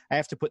everywhere. I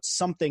have to put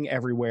something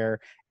everywhere.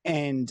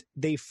 And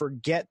they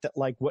forget that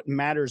like what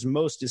matters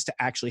most is to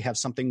actually have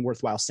something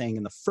worthwhile saying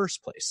in the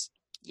first place.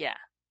 Yeah,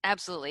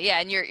 absolutely.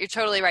 Yeah. And you're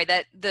totally right.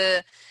 That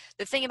the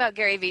thing about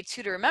Gary Vee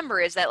too to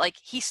remember is that like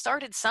he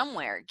started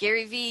somewhere.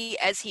 Gary Vee,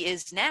 as he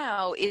is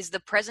now, is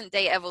the present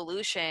day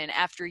evolution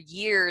after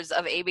years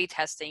of A/B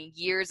testing,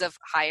 years of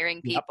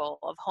hiring people,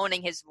 of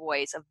honing his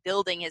voice, of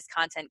building his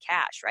content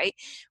cache, right?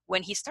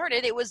 When he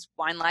started, it was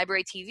Wine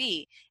Library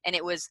TV, and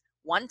it was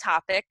one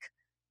topic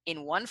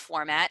in one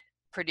format,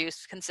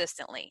 produced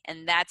consistently,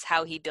 and that's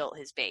how he built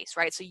his base,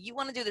 right? So you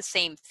want to do the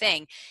same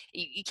thing.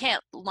 You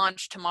can't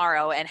launch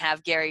tomorrow and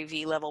have Gary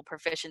Vee level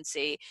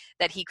proficiency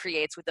that he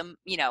creates with them.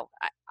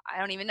 I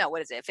don't even know,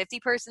 what is it,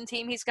 50-person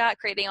team he's got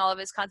creating all of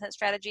his content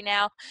strategy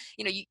now.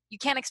 You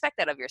can't expect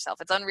that of yourself.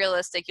 It's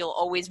unrealistic. You'll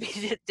always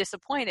be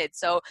disappointed.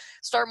 So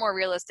start more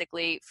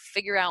realistically,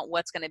 figure out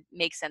what's going to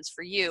make sense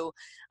for you.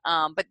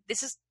 But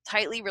this is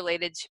tightly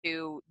related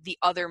to the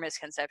other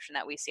misconception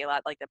that we see a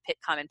lot, like the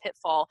common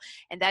pitfall,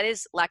 and that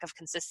is lack of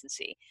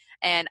consistency.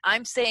 And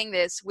I'm saying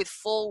this with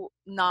full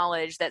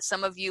knowledge that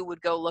some of you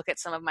would go look at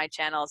some of my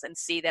channels and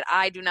see that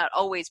I do not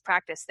always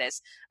practice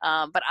this.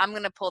 But I'm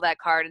going to pull that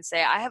card and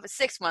say, I have a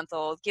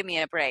 6-month-old, give me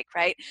a break,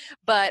 right?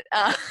 But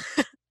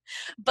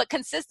but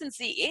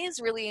consistency is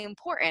really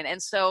important.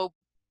 And so,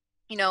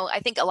 I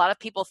think a lot of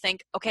people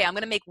think, okay, I'm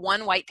going to make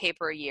one white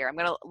paper a year. I'm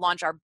going to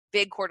launch our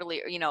big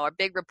quarterly, a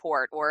big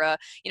report, or a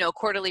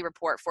quarterly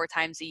report 4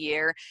 times a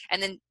year,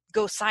 and then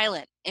go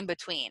silent in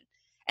between.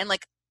 And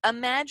like,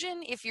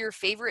 imagine if your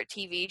favorite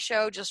TV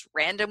show just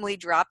randomly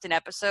dropped an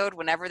episode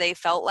whenever they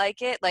felt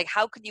like it. Like,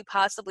 how could you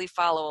possibly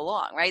follow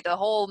along, right? The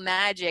whole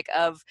magic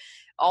of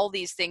all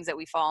these things that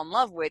we fall in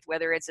love with,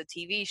 whether it's a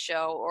TV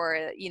show or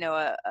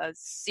a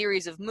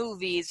series of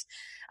movies,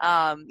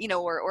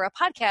 or a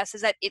podcast,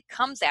 is that it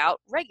comes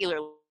out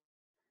regularly.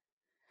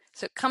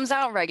 So it comes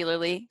out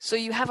regularly, so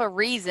you have a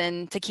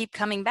reason to keep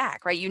coming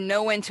back, right? You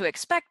know when to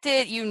expect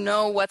it, you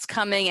know what's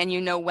coming, and you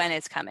know when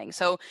it's coming.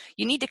 So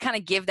you need to kind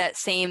of give that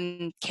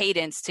same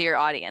cadence to your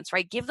audience,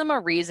 right? Give them a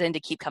reason to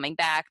keep coming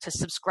back, to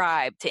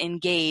subscribe, to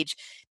engage,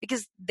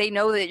 because they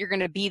know that you're going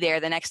to be there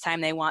the next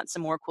time they want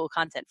some more cool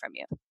content from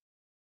you.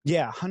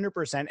 Yeah,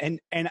 100%.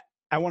 And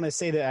I want to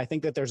say that I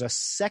think that there's a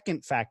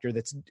second factor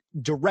that's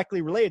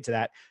directly related to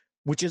that,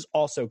 which is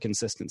also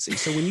consistency.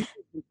 So when you say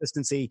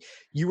consistency,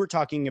 you were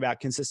talking about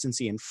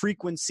consistency and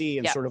frequency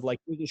and sort of like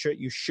making sure that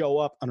you show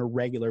up on a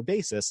regular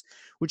basis,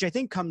 which I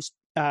think comes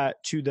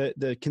to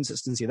the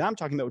consistency that I'm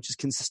talking about, which is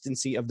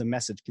consistency of the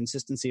message,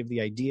 consistency of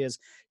the ideas,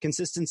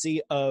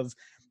 consistency of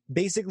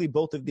basically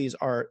both of these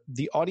are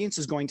the audience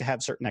is going to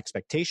have certain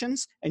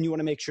expectations, and you want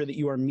to make sure that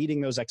you are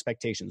meeting those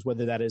expectations,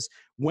 whether that is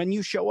when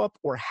you show up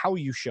or how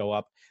you show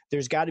up.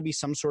 There's got to be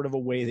some sort of a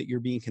way that you're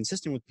being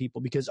consistent with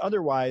people, because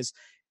otherwise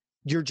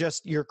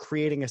you're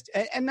creating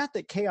and not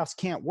that chaos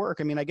can't work.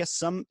 I mean, I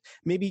guess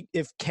maybe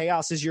if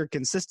chaos is your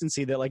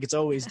consistency, that like it's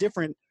always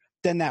different,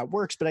 then that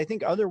works. But I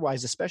think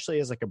otherwise, especially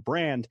as like a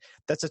brand,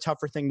 that's a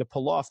tougher thing to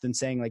pull off than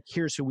saying like,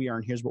 here's who we are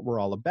and here's what we're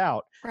all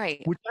about.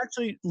 Right. Which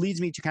actually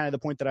leads me to kind of the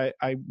point that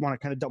I want to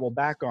kind of double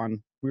back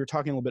on. We were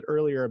talking a little bit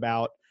earlier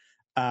about,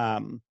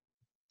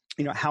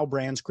 how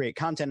brands create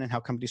content and how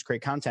companies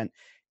create content.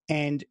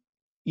 And,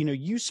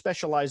 you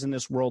specialize in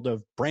this world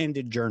of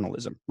branded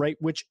journalism, right?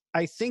 Which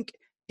I think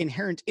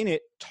inherent in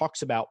it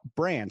talks about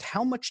brand.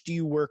 How much do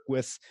you work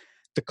with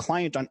the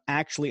client on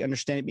actually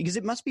understanding? Because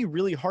it must be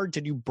really hard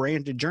to do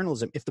branded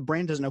journalism if the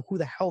brand doesn't know who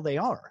the hell they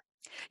are.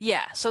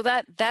 Yeah, so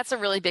that's a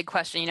really big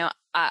question.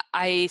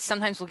 I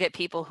sometimes will get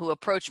people who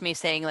approach me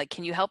saying like,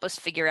 "Can you help us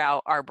figure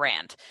out our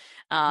brand?"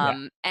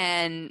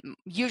 And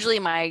usually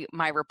my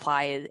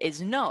reply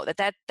is no.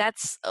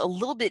 That's a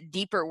little bit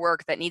deeper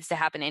work that needs to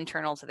happen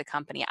internal to the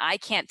company. I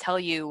can't tell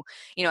you,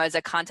 as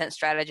a content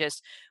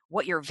strategist,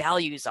 what your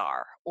values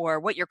are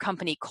or what your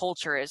company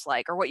culture is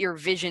like or what your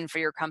vision for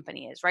your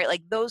company is, right?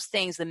 Like those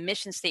things, the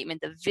mission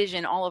statement, the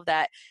vision, all of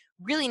that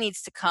really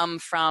needs to come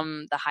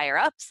from the higher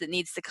ups. It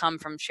needs to come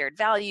from shared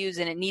values,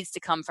 and it needs to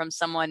come from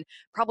someone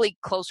probably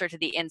closer to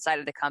the inside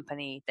of the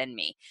company than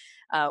me.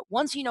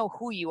 Once you know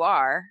who you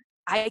are,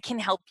 I can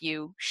help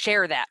you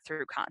share that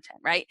through content,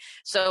 right?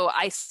 So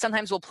I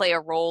sometimes will play a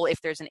role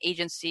if there's an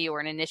agency or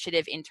an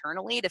initiative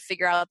internally to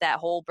figure out that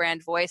whole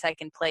brand voice. I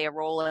can play a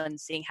role in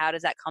seeing how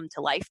does that come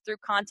to life through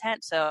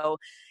content. So,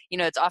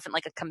 it's often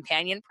like a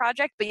companion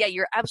project. But yeah,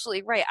 you're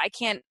absolutely right. I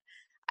can't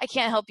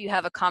help you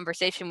have a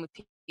conversation with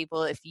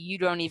people if you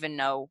don't even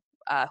know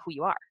who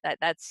you are.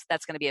 That's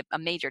going to be a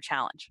major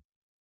challenge.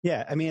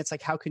 Yeah, I mean, it's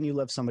like, how can you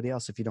love somebody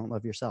else if you don't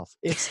love yourself?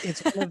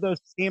 It's one of those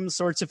same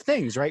sorts of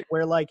things, right?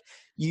 Where like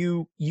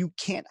you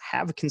can't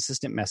have a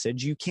consistent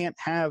message, you can't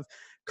have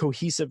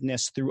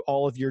cohesiveness through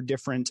all of your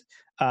different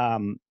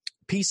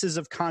pieces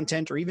of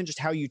content, or even just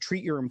how you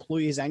treat your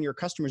employees and your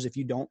customers if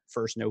you don't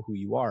first know who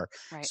you are.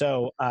 Right.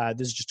 So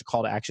this is just a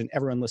call to action.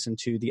 Everyone listen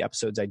to the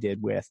episodes I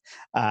did with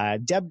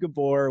Deb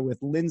Gabor, with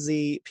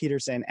Lindsay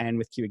Peterson, and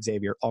with Q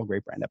Xavier, all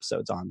great brand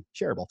episodes on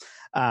Shareable.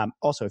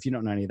 Also, if you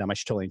don't know any of them, I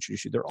should totally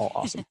introduce you. They're all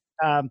awesome.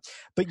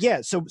 But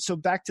yeah, so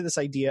back to this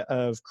idea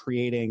of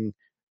creating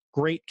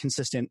great,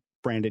 consistent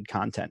branded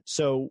content.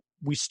 So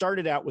we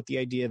started out with the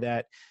idea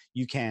that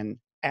you can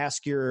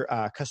ask your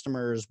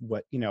customers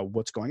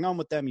what's going on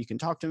with them. You can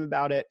talk to them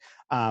about it.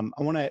 I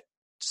want to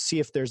see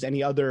if there's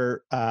any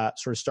other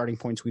sort of starting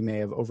points we may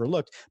have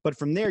overlooked. But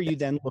from there, you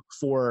then look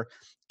for,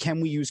 can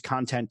we use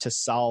content to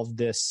solve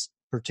this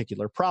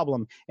particular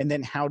problem? And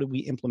then how do we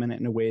implement it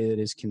in a way that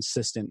is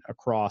consistent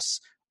across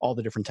all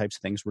the different types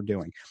of things we're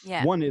doing?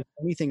 Yeah. One, is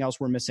anything else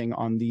we're missing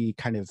on the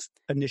kind of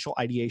initial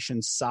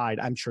ideation side?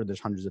 I'm sure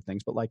there's hundreds of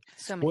things, but like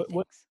so many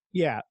things.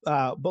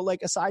 But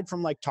like aside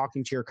from like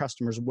talking to your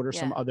customers, what are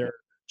some other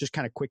just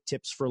kind of quick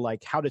tips for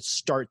like how to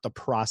start the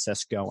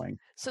process going?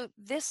 So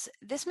this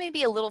may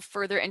be a little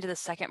further into the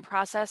second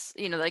process,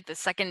 like the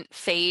second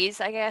phase,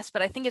 I guess,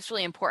 but I think it's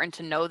really important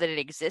to know that it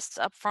exists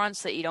up front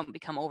so that you don't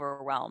become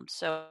overwhelmed.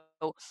 So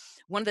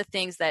one of the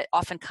things that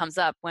often comes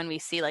up when we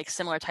see like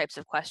similar types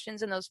of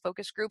questions in those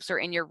focus groups or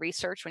in your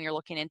research when you're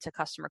looking into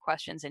customer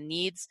questions and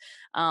needs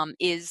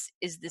is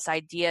this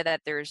idea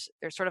that there's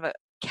sort of a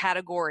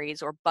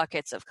categories or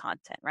buckets of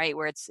content, right?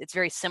 Where it's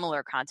very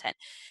similar content.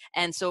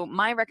 And so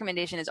my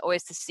recommendation is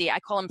always to see,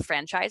 I call them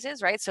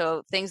franchises, right?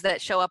 So things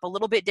that show up a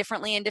little bit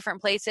differently in different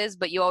places,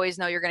 but you always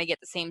know you're going to get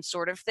the same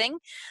sort of thing.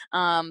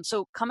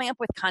 So coming up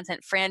with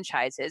content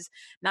franchises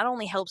not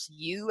only helps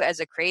you as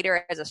a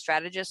creator, as a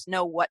strategist,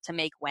 know what to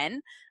make when,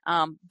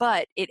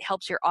 but it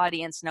helps your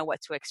audience know what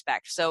to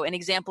expect. So an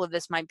example of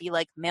this might be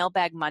like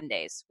Mailbag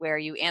Mondays, where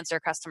you answer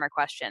customer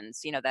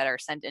questions, that are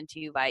sent into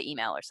you via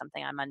email or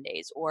something on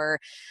Mondays, or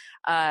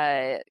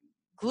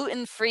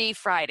gluten-free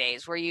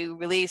Fridays, where you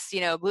release,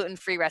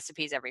 gluten-free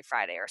recipes every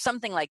Friday or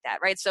something like that,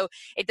 right? So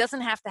it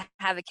doesn't have to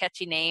have a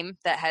catchy name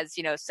that has,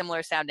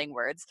 similar sounding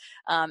words.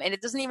 And it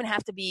doesn't even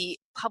have to be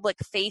public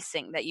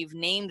facing that you've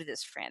named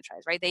this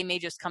franchise, right? They may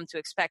just come to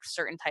expect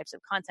certain types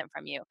of content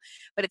from you.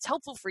 But it's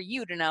helpful for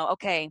you to know,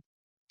 okay,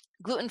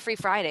 gluten-free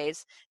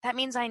Fridays, that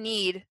means I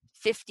need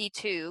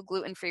 52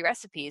 gluten-free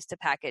recipes to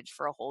package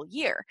for a whole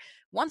year.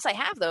 Once I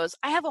have those,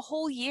 I have a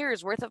whole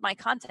year's worth of my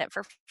content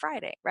for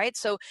Friday, right?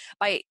 So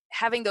by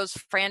having those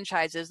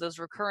franchises, those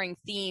recurring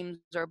themes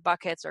or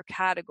buckets or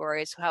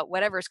categories,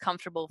 whatever's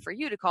comfortable for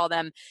you to call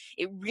them,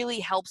 it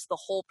really helps the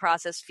whole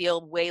process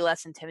feel way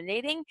less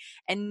intimidating.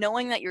 And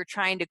knowing that you're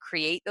trying to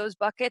create those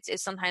buckets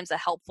is sometimes a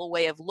helpful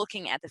way of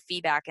looking at the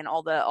feedback and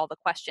all the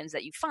questions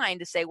that you find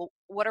to say, well,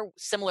 what are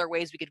similar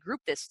ways we could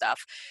group this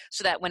stuff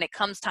so that when it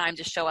comes time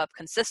to show up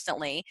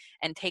consistently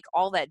and take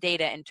all that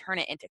data and turn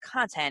it into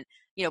content,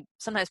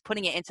 sometimes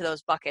putting it into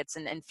those buckets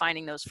and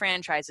finding those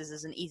franchises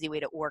is an easy way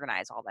to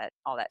organize all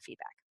that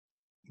feedback.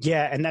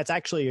 Yeah, and that's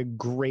actually a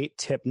great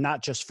tip,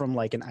 not just from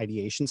like an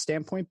ideation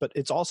standpoint, but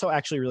it's also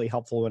actually really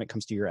helpful when it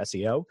comes to your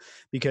SEO,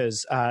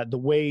 because the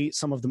way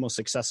some of the most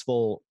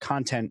successful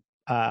content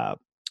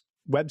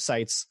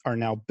websites are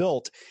now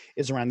built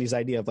is around these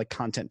idea of like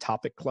content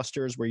topic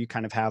clusters, where you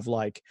kind of have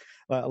like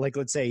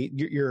let's say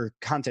your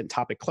content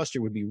topic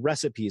cluster would be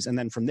recipes, and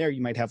then from there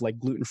you might have like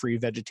gluten-free,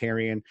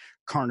 vegetarian,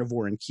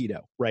 carnivore, and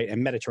keto, right,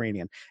 and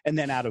Mediterranean, and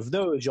then out of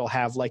those you'll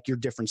have like your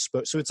different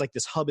so it's like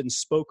this hub and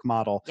spoke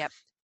model. Yep.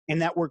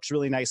 And that works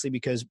really nicely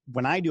because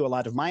when I do a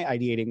lot of my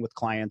ideating with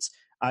clients,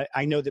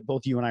 I know that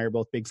both you and I are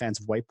both big fans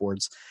of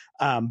whiteboards,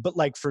 but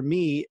like for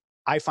me,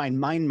 I find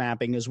mind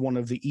mapping is one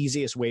of the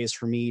easiest ways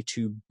for me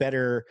to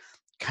better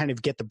kind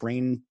of get the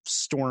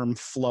brainstorm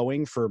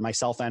flowing for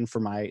myself and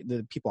for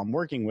the people I'm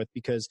working with,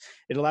 because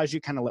it allows you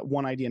to kind of let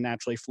one idea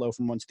naturally flow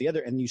from one to the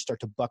other, and you start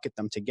to bucket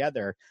them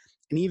together.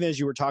 And even as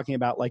you were talking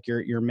about like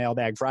your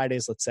mailbag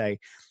Fridays, let's say,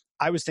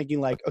 I was thinking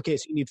like, okay,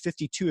 so you need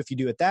 52 if you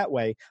do it that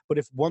way. But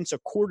if once a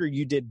quarter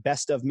you did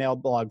best of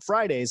mailbag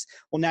Fridays,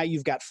 well, now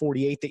you've got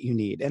 48 that you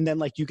need. And then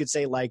like you could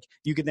say like,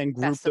 you could then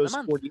group those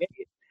 48.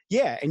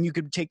 Yeah. And you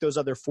could take those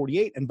other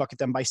 48 and bucket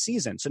them by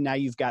season. So now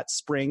you've got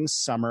spring,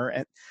 summer.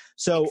 And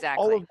so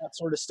all of that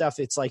sort of stuff,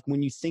 it's like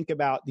when you think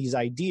about these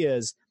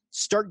ideas,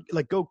 start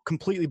like go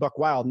completely buck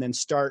wild and then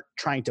start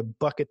trying to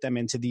bucket them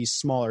into these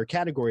smaller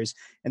categories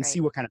and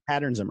see what kind of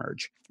patterns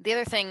emerge. The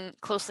other thing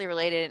closely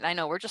related, and I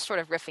know we're just sort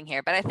of riffing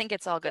here, but I think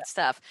it's all good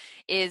stuff,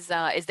 is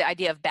the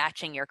idea of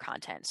batching your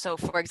content. So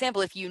for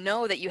example, if you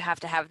know that you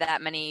have to have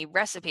that many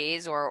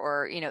recipes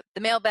or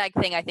the mailbag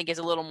thing, I think is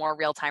a little more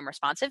real-time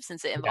responsive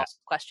since it involves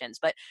questions,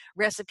 but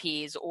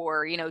recipes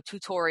or,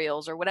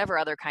 tutorials or whatever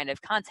other kind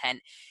of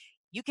content,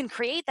 you can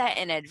create that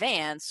in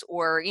advance,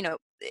 or,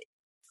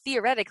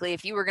 theoretically,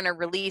 if you were going to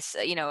release,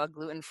 a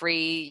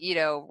gluten-free,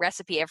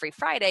 recipe every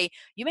Friday,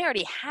 you may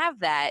already have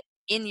that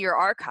in your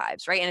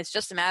archives, right? And it's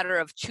just a matter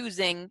of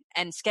choosing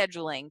and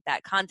scheduling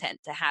that content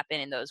to happen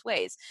in those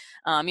ways,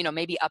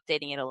 maybe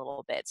updating it a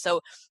little bit.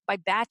 So by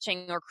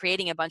batching or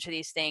creating a bunch of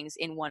these things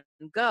in one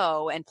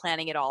go and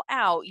planning it all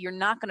out, you're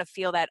not going to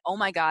feel that, oh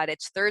my God,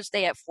 it's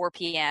Thursday at 4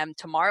 p.m.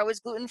 Tomorrow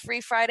is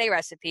gluten-free Friday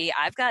recipe.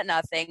 I've got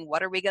nothing.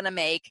 What are we going to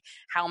make?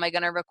 How am I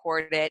going to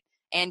record it?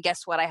 And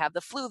guess what? I have the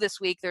flu this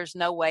week. There's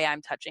no way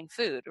I'm touching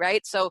food,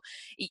 right? So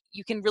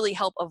you can really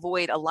help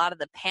avoid a lot of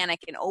the panic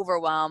and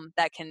overwhelm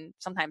that can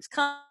sometimes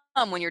come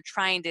when you're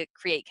trying to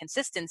create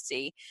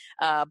consistency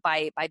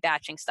by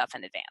batching stuff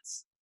in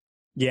advance.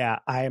 Yeah,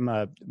 I am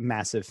a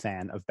massive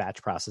fan of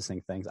batch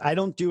processing things. I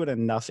don't do it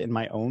enough in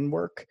my own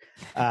work,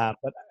 but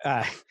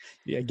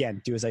again,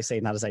 do as I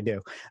say, not as I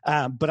do.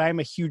 But I'm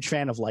a huge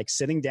fan of like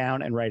sitting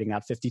down and writing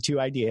out 52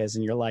 ideas.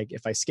 And you're like,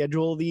 if I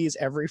schedule these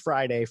every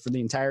Friday for the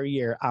entire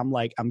year, I'm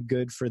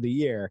good for the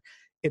year.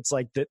 It's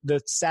like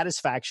the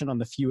satisfaction on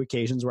the few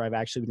occasions where I've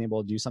actually been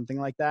able to do something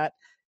like that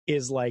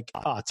is like,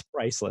 it's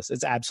priceless.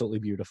 It's absolutely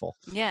beautiful.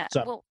 Yeah.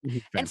 So,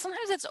 and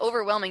sometimes it's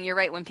overwhelming. You're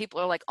right. When people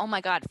are like, oh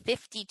my God,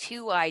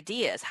 52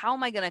 ideas. How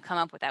am I going to come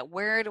up with that?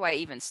 Where do I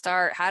even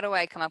start? How do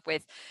I come up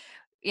with,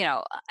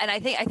 and I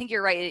think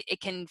you're right. It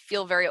can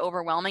feel very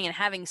overwhelming, and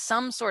having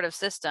some sort of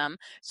system.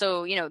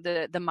 So,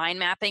 the mind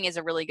mapping is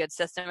a really good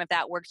system if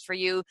that works for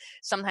you.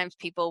 Sometimes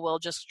people will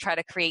just try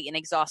to create an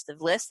exhaustive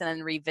list and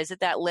then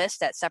revisit that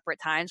list at separate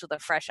times with a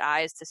fresh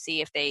eyes to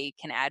see if they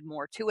can add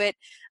more to it.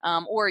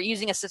 Or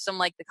using a system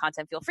like the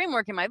Content Fuel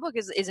Framework in my book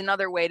is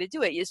another way to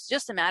do it. It's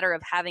just a matter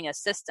of having a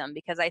system,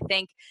 because I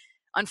think,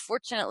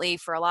 unfortunately,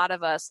 for a lot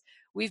of us,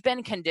 we've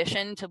been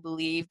conditioned to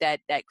believe that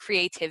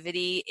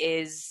creativity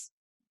is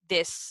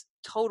this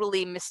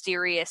totally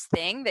mysterious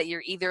thing that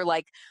you're either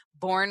like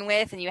born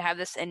with and you have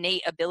this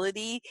innate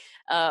ability,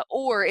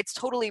 or it's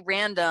totally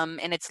random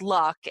and it's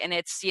luck and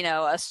it's,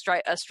 a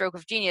stroke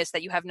of genius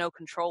that you have no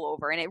control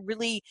over. And it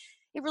really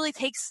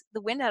takes the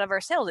wind out of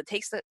our sails. It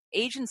takes the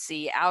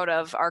agency out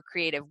of our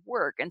creative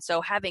work. And so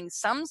having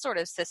some sort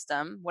of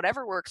system,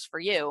 whatever works for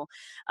you,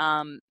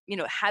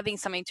 having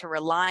something to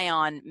rely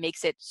on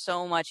makes it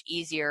so much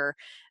easier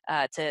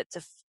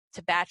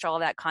to batch all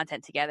that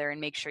content together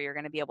and make sure you're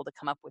going to be able to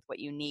come up with what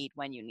you need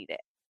when you need it.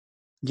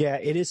 Yeah,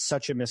 it is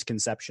such a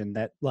misconception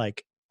that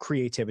like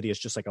creativity is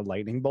just like a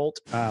lightning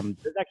bolt.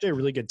 There's actually a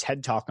really good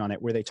TED talk on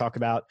it where they talk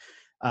about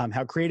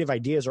how creative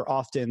ideas are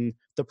often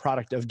the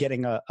product of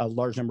getting a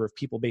large number of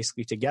people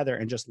basically together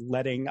and just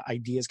letting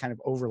ideas kind of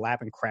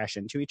overlap and crash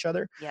into each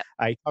other. Yep.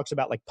 I talks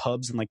about like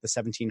pubs in like the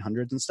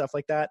 1700s and stuff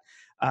like that.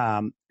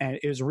 And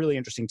it was a really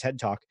interesting TED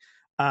talk.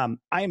 I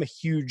am a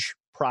huge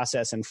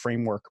process and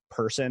framework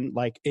person.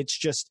 Like it's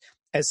just,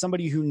 as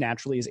somebody who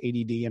naturally is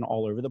ADD and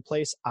all over the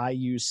place, I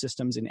use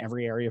systems in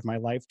every area of my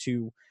life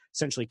to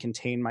essentially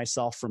contain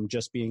myself from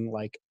just being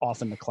like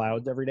off in the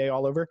clouds every day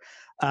all over.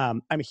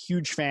 I'm a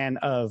huge fan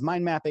of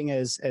mind mapping,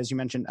 as you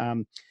mentioned.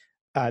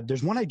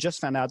 There's one I just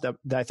found out that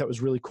I thought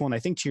was really cool. And I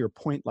think to your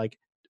point, like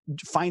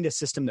find a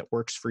system that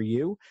works for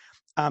you.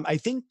 I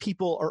think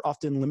people are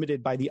often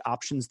limited by the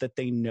options that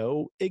they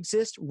know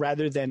exist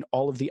rather than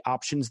all of the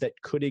options that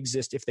could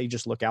exist if they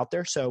just look out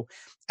there. So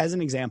as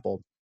an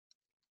example,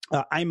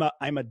 I'm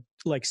a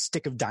like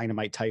stick of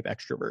dynamite type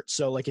extrovert.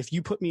 So like if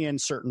you put me in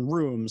certain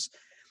rooms,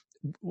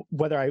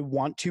 whether I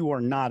want to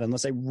or not,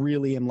 unless I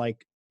really am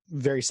like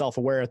very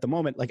self-aware at the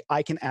moment, like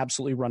I can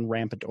absolutely run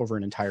rampant over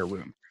an entire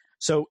room.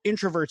 So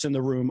introverts in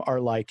the room are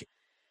like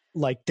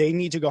they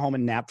need to go home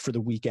and nap for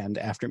the weekend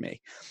after me.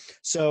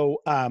 So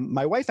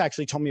my wife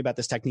actually told me about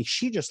this technique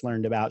she just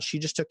learned about. She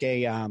just took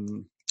a,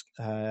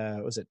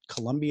 was it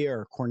Columbia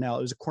or Cornell?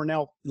 It was a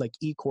Cornell like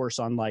e-course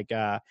on like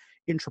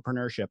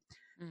entrepreneurship.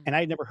 Mm. And I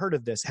had never heard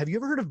of this. Have you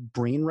ever heard of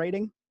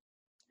brainwriting?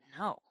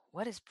 No.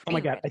 What is Oh my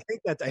brain God. writing?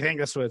 I think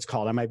that's what it's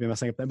called. I might be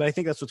messing up, but I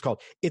think that's what it's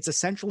called. It's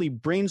essentially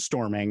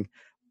brainstorming,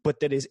 but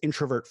that is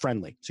introvert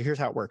friendly. So here's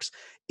how it works.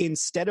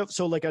 Instead of,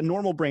 so like a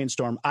normal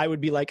brainstorm, I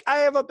would be like, I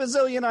have a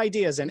bazillion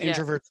ideas, and Yeah.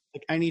 introverts,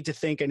 like, I need to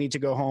think, I need to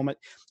go home.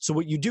 So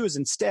what you do is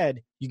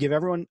instead you give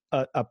everyone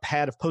a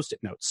pad of Post-it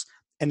notes,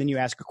 and then you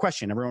ask a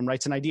question. Everyone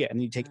writes an idea, and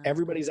then you take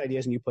everybody's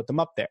ideas and you put them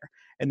up there,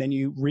 and then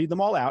you read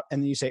them all out,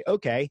 and then you say,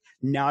 okay,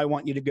 now I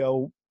want you to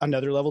go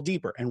another level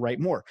deeper and write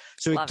more.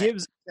 So it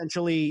gives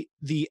essentially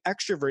the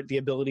extrovert the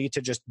ability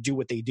to just do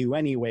what they do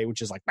anyway,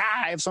 which is like,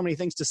 I have so many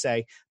things to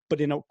say, but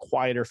in a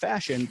quieter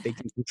fashion, they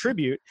can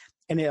contribute.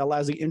 And it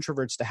allows the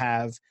introverts to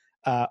have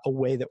a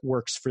way that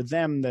works for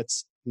them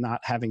that's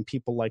not having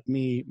people like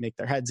me make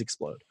their heads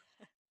explode.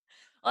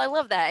 Well, I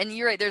love that. And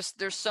you're right.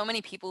 There's so many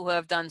people who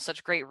have done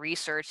such great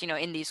research,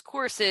 in these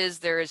courses.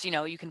 There's,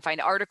 you can find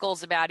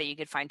articles about it. You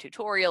could find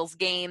tutorials,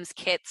 games,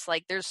 kits.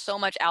 Like there's so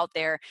much out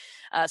there,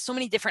 so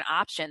many different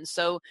options.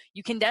 So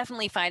you can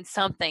definitely find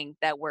something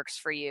that works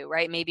for you,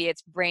 right? Maybe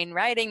it's brain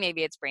writing,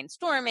 maybe it's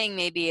brainstorming,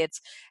 maybe it's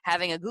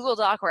having a Google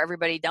Doc where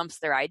everybody dumps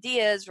their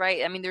ideas,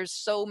 right? I mean, there's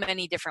so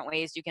many different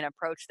ways you can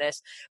approach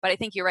this. But I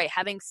think you're right.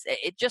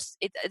 It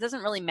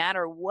doesn't really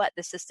matter what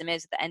the system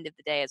is at the end of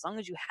the day, as long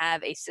as you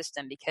have a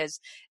system, because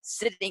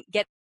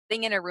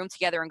getting in a room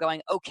together and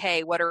going,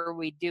 okay, what are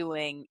we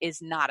doing,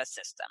 is not a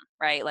system,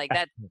 right? Like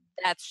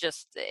it's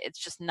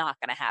just not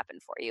going to happen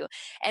for you.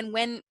 And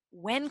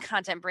when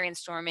content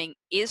brainstorming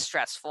is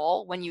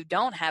stressful, when you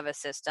don't have a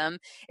system,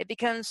 it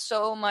becomes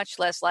so much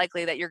less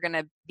likely that you're going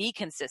to be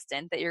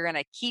consistent, that you're going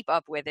to keep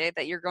up with it,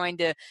 that you're going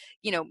to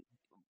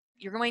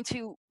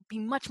be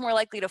much more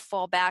likely to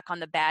fall back on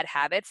the bad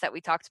habits that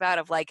we talked about,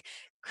 of like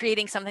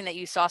creating something that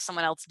you saw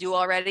someone else do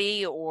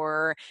already,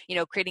 or,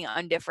 creating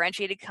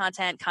undifferentiated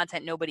content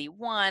nobody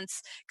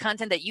wants,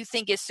 content that you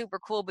think is super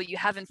cool, but you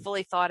haven't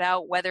fully thought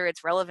out whether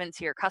it's relevant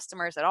to your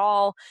customers at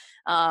all,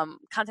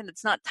 content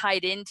that's not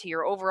tied into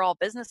your overall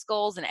business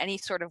goals in any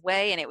sort of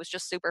way, and it was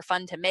just super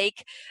fun to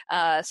make.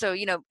 So,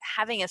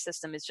 having a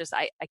system is just,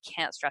 I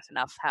can't stress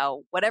enough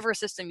how whatever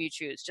system you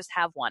choose, just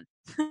have one.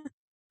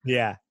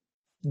 Yeah.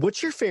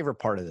 What's your favorite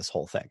part of this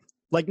whole thing?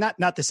 Like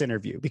not this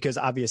interview, because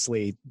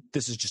obviously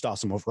this is just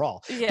awesome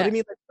overall. Yeah. But I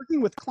mean, like,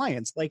 working with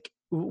clients, like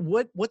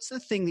what's the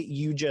thing that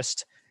you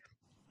just,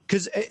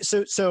 because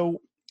so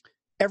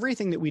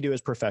everything that we do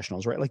as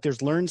professionals, right? Like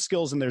there's learned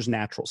skills and there's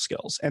natural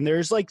skills. And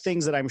there's like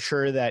things that I'm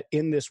sure that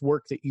in this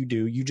work that you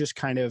do, you just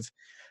kind of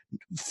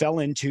fell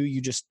into,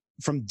 you just,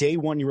 from day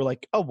one, you were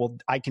like, oh, well,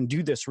 I can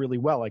do this really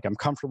well. Like I'm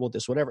comfortable with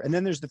this, whatever. And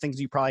then there's the things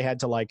you probably had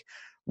to like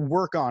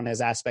work on as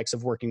aspects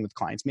of working with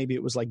clients. Maybe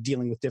it was like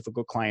dealing with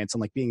difficult clients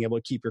and like being able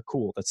to keep your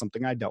cool. That's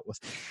something I dealt with.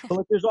 But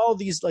like there's all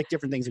these like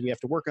different things that we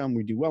have to work on.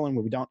 We do well and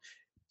where we don't.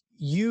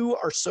 You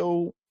are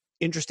so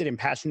interested and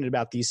passionate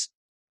about these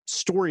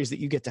stories that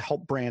you get to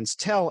help brands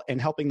tell and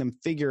helping them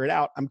figure it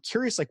out. I'm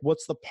curious, like,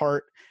 what's the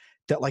part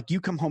that like you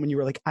come home and you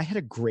were like, I had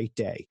a great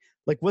day.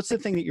 Like, what's the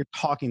thing that you're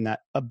talking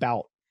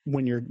about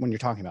when you're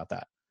talking about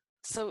that?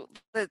 So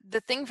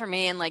the thing for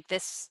me, and like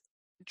this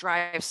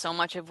drives so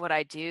much of what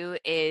I do,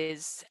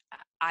 is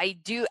I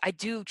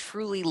do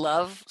truly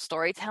love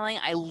storytelling.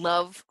 I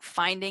love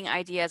finding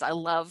ideas. I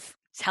love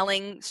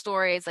telling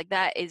stories. Like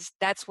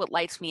that's what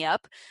lights me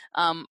up.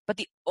 But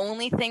the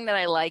only thing that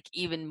I like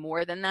even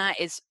more than that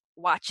is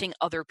watching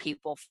other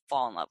people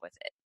fall in love with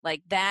it.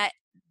 Like that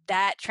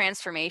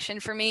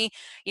transformation for me,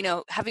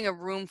 having a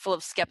room full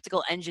of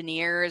skeptical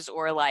engineers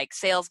or like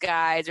sales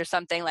guys or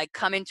something, like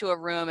come into a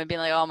room and be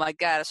like, oh my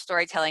God, a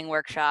storytelling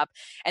workshop.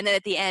 And then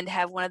at the end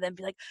have one of them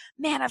be like,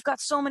 man, I've got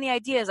so many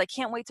ideas. I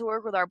can't wait to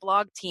work with our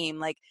blog team.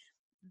 Like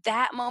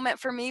that moment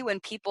for me, when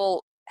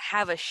people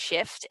have a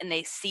shift and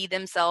they see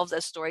themselves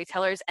as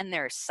storytellers and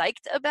they're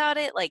psyched about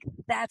it, like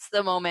that's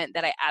the moment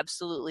that I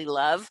absolutely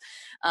love.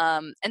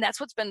 And that's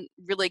what's been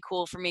really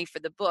cool for me for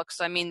the book.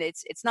 So I mean,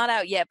 it's not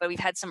out yet, but we've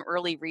had some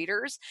early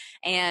readers,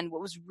 and what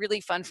was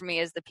really fun for me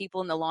is the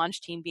people in the launch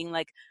team being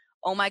like,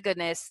 oh my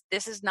goodness,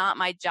 this is not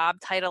my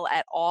job title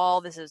at all,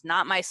 this is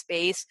not my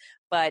space,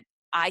 but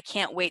I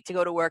can't wait to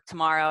go to work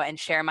tomorrow and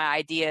share my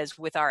ideas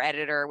with our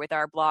editor, with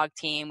our blog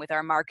team, with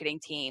our marketing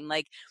team.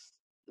 Like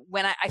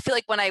when I feel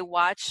like when I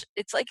watch,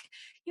 it's like,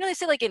 they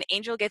say like an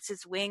angel gets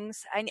his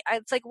wings.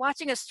 It's like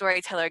watching a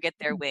storyteller get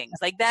their wings.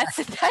 Like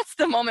that's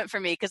the moment for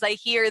me, because I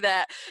hear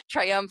that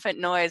triumphant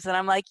noise and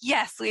I'm like,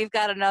 yes, we've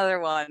got another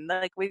one.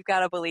 Like we've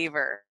got a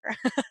believer.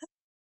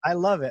 I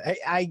love it.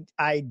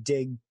 I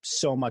dig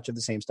so much of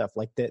the same stuff.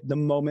 Like the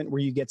moment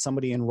where you get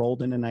somebody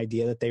enrolled in an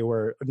idea that they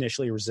were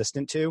initially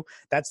resistant to,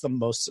 that's the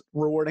most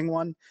rewarding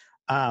one.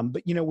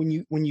 But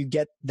when you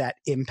get that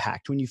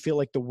impact, when you feel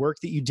like the work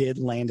that you did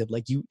landed,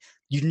 like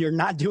you're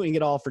not doing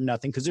it all for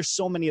nothing, because there's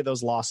so many of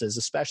those losses,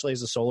 especially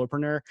as a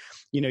solopreneur.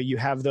 You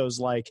have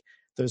those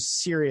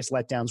serious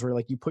letdowns where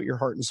like you put your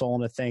heart and soul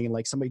in a thing and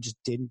like somebody just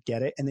didn't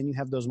get it. And then you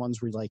have those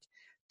ones where like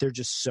they're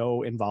just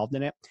so involved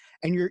in it.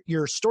 And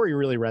your story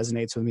really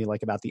resonates with me,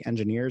 like about the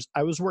engineers.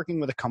 I was working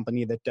with a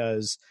company that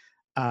does,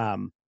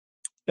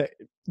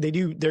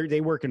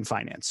 they work in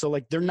finance. So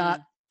like they're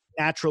not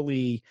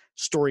naturally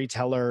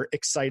storyteller,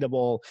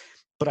 excitable,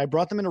 but I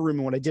brought them in a room,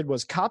 and what I did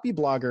was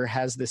Copyblogger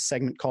has this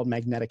segment called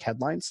Magnetic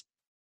Headlines.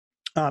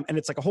 And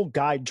it's like a whole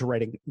guide to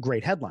writing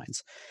great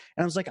headlines.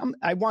 And I was like,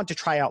 I want to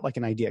try out like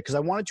an idea, because I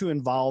wanted to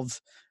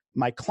involve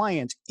my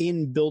client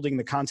in building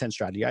the content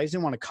strategy. I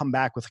didn't want to come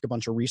back with like a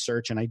bunch of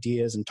research and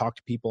ideas and talk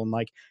to people and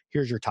like,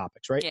 here's your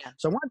topics, right? Yeah.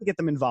 So I wanted to get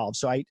them involved.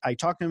 So I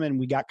talked to them, and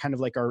we got kind of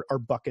like our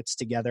buckets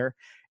together.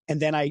 And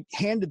then I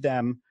handed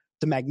them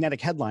the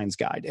Magnetic Headlines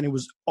guide. And it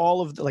was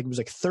it was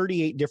like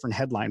 38 different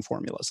headline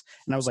formulas.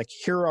 And I was like,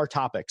 here are our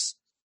topics.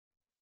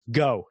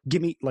 Go.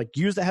 Give me, like,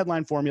 use the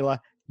headline formula.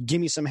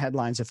 Give me some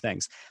headlines of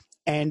things.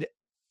 And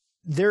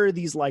there are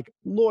these like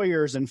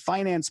lawyers and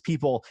finance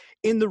people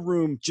in the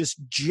room just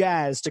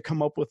jazzed to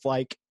come up with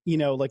like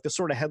the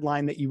sort of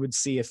headline that you would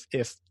see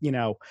if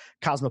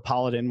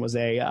Cosmopolitan was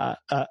a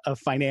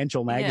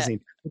financial magazine.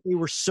 Yeah. They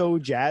were so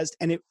jazzed.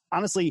 And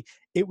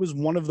it was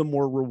one of the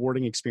more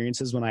rewarding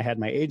experiences when I had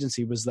my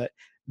agency, was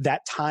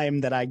that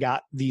time that I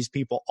got these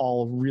people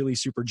all really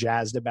super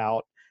jazzed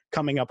about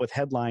coming up with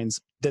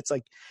headlines. That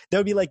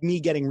would be like me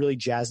getting really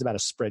jazzed about a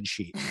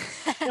spreadsheet.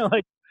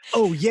 Like,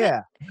 oh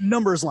yeah,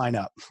 numbers line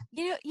up.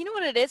 You know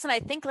what it is? And I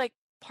think like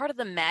part of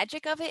the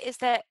magic of it is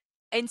that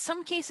in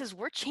some cases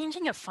we're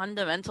changing a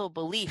fundamental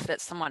belief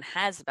that someone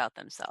has about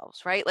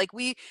themselves, right? Like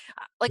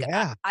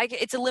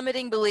it's a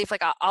limiting belief.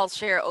 Like I'll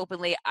share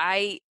openly.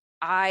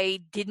 I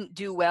didn't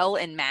do well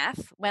in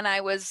math when I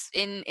was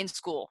in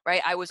school,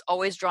 right? I was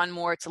always drawn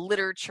more to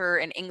literature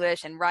and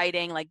English and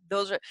writing. Like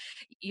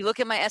you look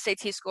at my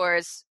SAT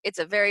scores, it's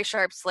a very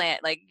sharp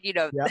slant, like,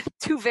 yep.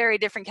 Two very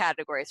different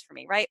categories for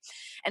me, right?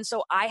 And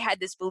so I had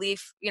this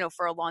belief,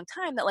 for a long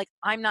time that like,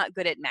 I'm not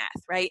good at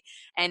math, right?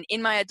 And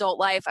in my adult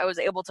life, I was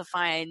able to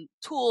find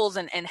tools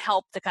and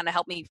help to kind of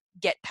help me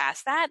get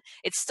past that.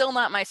 It's still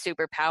not my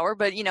superpower,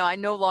 but, I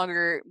no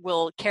longer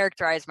will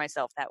characterize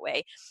myself that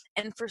way.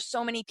 And for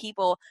so many people,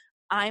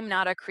 I'm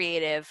not a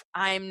creative.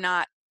 I'm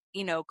not,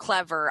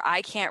 clever.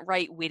 I can't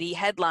write witty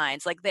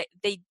headlines. Like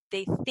they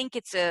think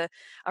it's a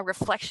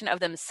reflection of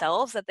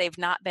themselves that they've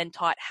not been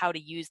taught how to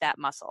use that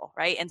muscle,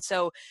 right? And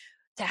so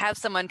to have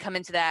someone come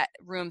into that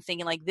room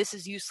thinking like, this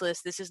is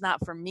useless, this is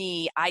not for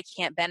me, I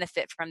can't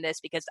benefit from this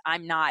because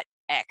I'm not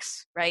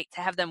X, right?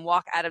 To have them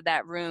walk out of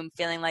that room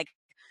feeling like,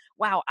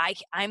 wow,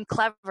 I'm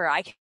clever,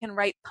 I can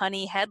write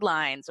punny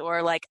headlines,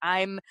 or like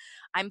I'm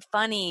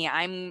funny,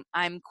 I'm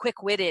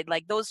quick-witted.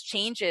 Like those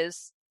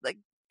changes, like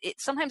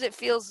sometimes it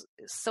feels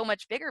so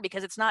much bigger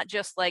because it's not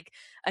just like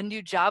a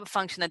new job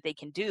function that they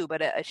can do,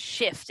 but a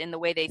shift in the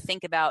way they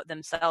think about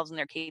themselves and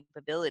their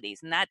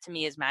capabilities. And that to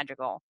me is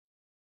magical.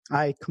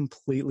 I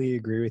completely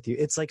agree with you.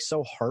 It's like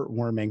so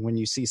heartwarming when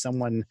you see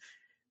someone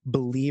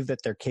believe that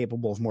they're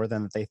capable of more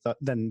than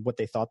what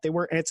they thought they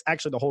were. And it's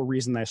actually the whole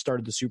reason I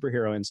started the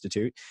Superhero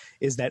Institute,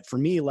 is that for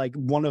me, like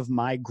one of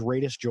my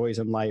greatest joys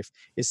in life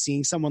is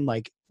seeing someone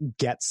like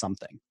get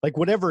something, like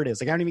whatever it is.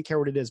 Like I don't even care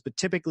what it is, but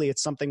typically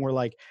it's something where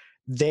like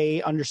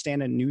they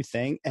understand a new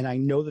thing, and I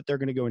know that they're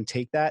going to go and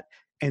take that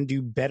and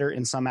do better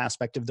in some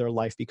aspect of their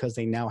life because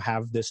they now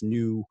have this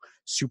new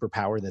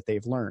superpower that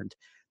they've learned.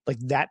 Like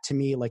that to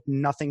me, like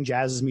nothing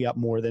jazzes me up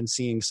more than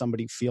seeing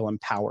somebody feel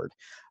empowered.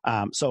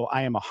 So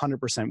I am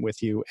 100%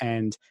 with you.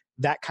 And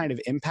that kind of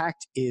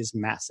impact is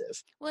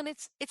massive. Well, and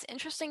it's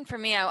interesting for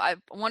me. I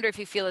wonder if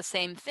you feel the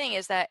same thing,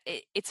 is that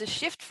it's a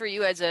shift for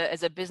you as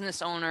a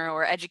business owner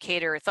or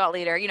educator or thought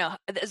leader,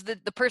 as the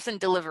person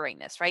delivering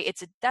this, right?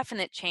 It's a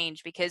definite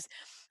change because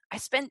I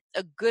spent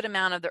a good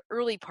amount of the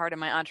early part of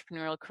my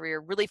entrepreneurial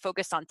career really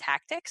focused on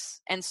tactics.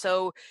 And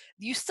so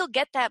you still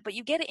get that, but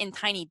you get it in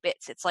tiny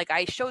bits. It's like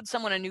I showed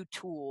someone a new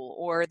tool,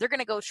 or they're going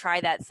to go try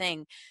that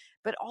thing.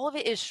 But all of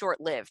it is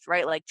short-lived,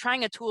 right? Like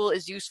trying a tool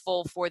is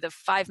useful for the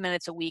 5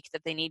 minutes a week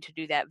that they need to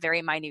do that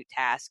very minute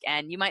task.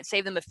 And you might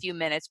save them a few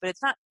minutes, but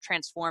it's not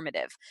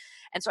transformative.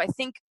 And so I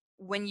think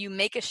when you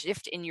make a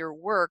shift in your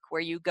work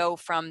where you go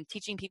from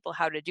teaching people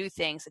how to do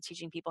things to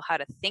teaching people how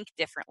to think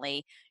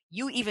differently,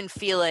 you even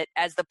feel it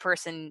as the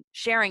person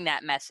sharing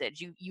that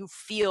message. You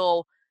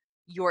feel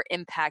your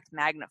impact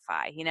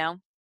magnify,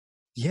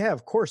 Yeah,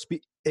 of course.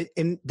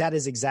 And that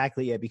is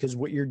exactly it, because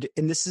and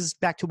this is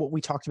back to what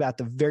we talked about at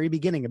the very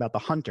beginning about the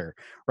hunter,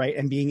 right?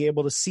 And being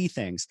able to see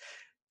things.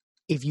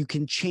 If you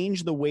can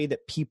change the way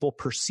that people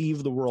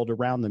perceive the world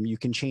around them, you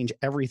can change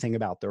everything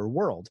about their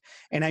world.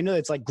 And I know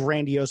it's like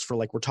grandiose for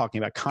like, we're talking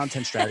about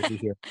content strategy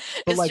here,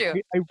 but like,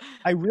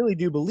 I really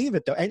do believe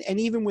it though. And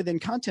even within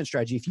content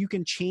strategy, if you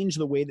can change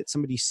the way that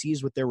somebody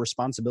sees what their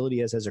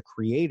responsibility is as a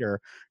creator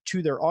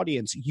to their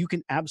audience, you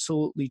can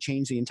absolutely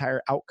change the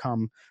entire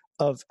outcome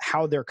of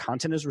how their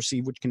content is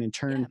received, which can in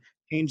turn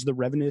change the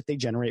revenue that they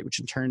generate, which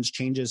in turn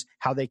changes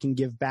how they can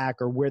give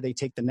back or where they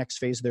take the next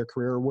phase of their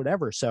career or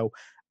whatever. So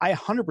I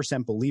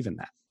 100% believe in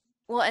that.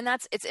 Well, and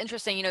it's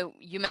interesting,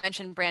 you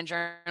mentioned brand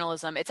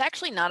journalism. It's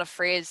actually not a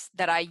phrase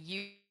that I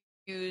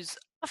use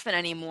often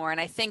anymore. And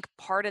I think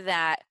part of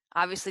that,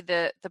 obviously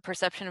the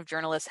perception of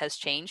journalists has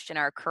changed in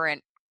our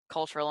current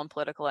cultural and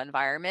political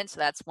environment. So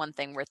that's one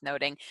thing worth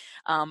noting.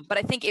 But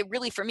I think it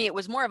really, for me, it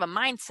was more of a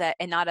mindset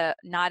and not a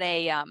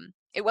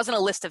it wasn't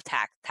a list of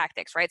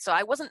tactics, right? So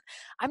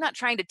I'm not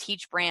trying to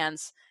teach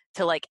brands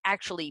to like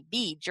actually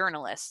be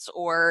journalists,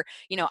 or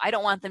I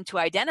don't want them to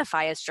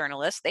identify as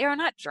journalists. They are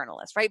not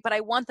journalists, right? But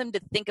I want them to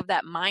think of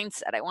that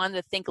mindset. I want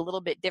them to think a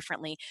little bit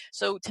differently.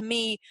 So to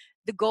me,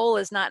 the goal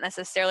is not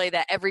necessarily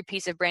that every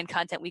piece of brand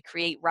content we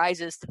create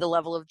rises to the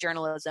level of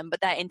journalism, but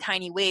that in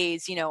tiny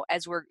ways,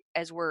 as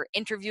we're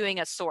interviewing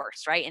a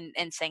source, right,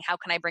 and saying, how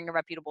can I bring a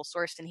reputable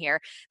source in here,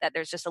 that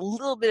there's just a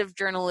little bit of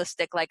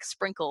journalistic like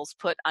sprinkles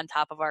put on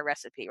top of our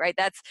recipe, right?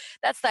 That's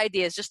the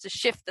idea, is just to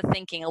shift the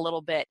thinking a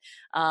little bit.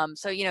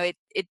 So it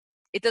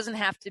doesn't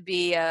have to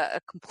be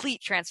a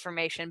complete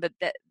transformation, but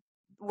that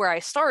where I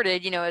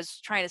started, is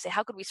trying to say,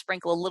 how could we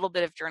sprinkle a little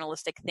bit of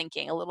journalistic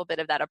thinking, a little bit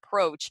of that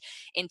approach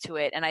into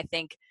it? And I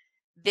think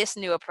this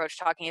new approach,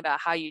 talking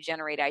about how you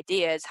generate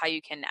ideas, how you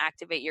can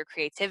activate your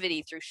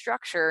creativity through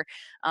structure,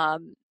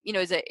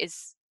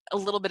 is a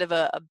little bit of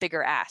a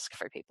bigger ask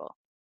for people.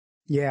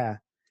 Yeah,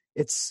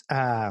 it's,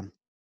 I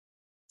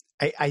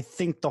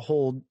think the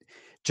whole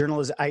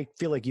journalism, I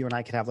feel like you and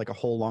I could have like a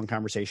whole long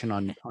conversation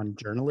on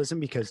journalism,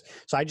 because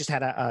so I just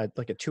had a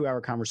 2-hour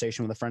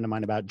conversation with a friend of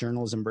mine about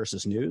journalism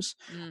versus news.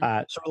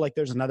 Sort of like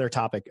there's another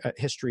topic,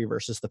 history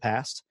versus the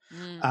past,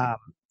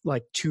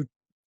 like two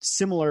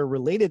similar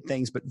related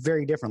things, but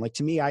very different. Like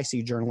to me, I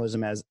see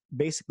journalism as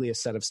basically a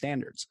set of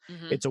standards.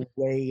 It's a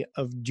way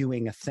of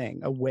doing a thing,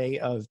 a way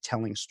of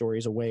telling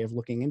stories, a way of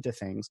looking into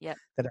things that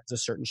has a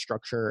certain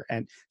structure.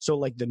 And so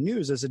like the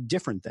news is a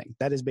different thing.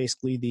 That is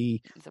basically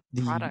the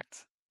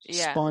product.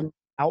 Spun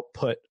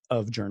output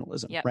of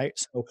journalism, right?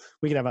 So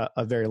we could have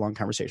a very long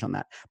conversation on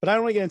that, but I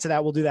don't want to get into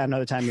that. We'll do that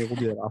another time. Maybe we'll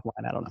do that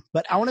offline. I don't know.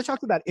 But I want to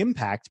talk about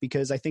impact,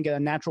 because I think a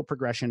natural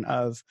progression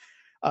of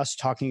us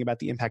talking about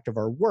the impact of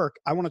our work,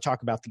 I want to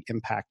talk about the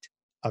impact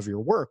of your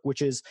work,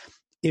 which is,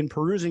 in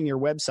perusing your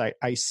website,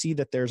 I see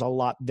that there's a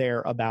lot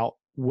there about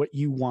what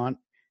you want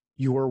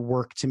your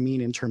work to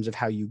mean in terms of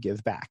how you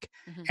give back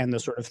and the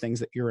sort of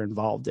things that you're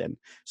involved in.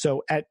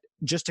 So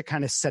just to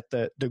kind of set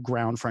the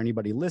ground for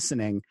anybody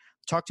listening,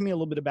 talk to me a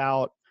little bit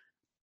about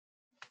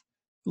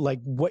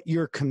like what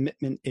your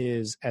commitment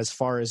is as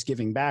far as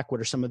giving back. What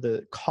are some of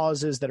the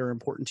causes that are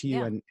important to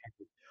you and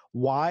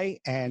why?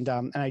 And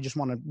I just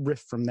want to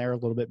riff from there a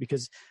little bit,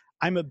 because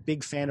I'm a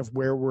big fan of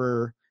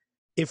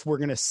if we're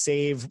going to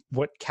save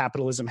what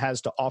capitalism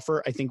has to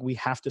offer, I think we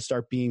have to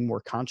start being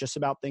more conscious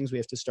about things. We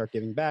have to start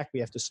giving back. We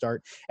have to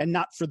start, and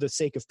not for the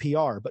sake of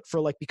PR, but for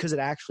like, because it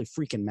actually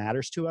freaking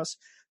matters to us.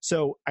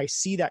 So I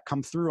see that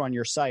come through on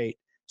your site.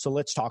 So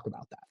let's talk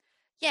about that.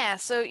 Yeah.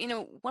 So,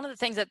 one of the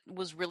things that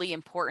was really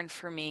important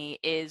for me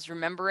is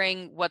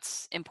remembering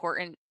what's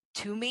important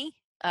to me.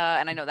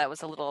 And I know that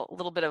was a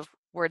little bit of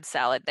word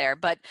salad there,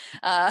 but,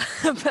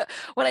 but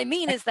what I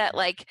mean is that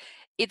like,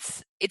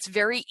 it's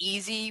very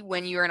easy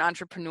when you're an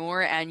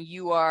entrepreneur and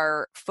you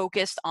are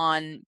focused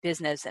on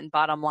business and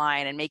bottom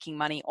line and making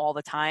money all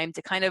the time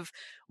to kind of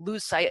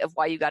lose sight of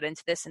why you got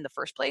into this in the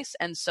first place.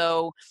 And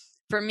so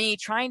for me,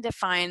 trying to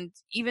find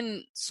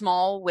even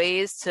small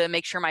ways to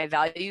make sure my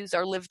values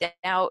are lived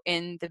out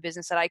in the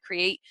business that I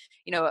create,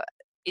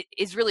 it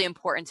is really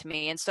important to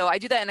me. And so I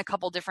do that in a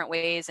couple different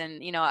ways.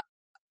 And,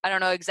 I don't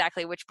know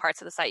exactly which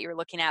parts of the site you were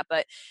looking at,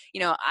 but,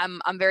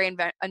 I'm very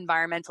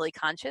environmentally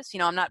conscious.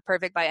 I'm not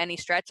perfect by any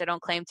stretch. I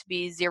don't claim to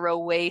be zero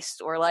waste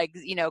or like,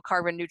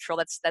 carbon neutral.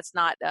 That's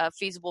not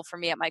feasible for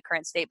me at my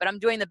current state, but I'm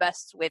doing the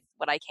best with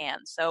what I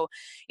can. So,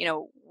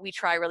 we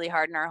try really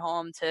hard in our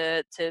home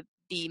to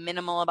be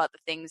minimal about the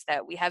things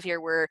that we have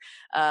here. We're,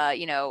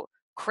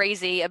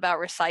 crazy about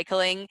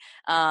recycling.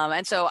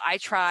 And so I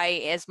try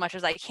as much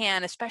as I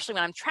can, especially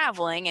when I'm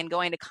traveling and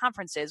going to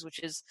conferences, which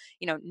is,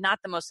 not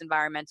the most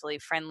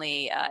environmentally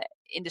friendly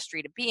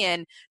industry to be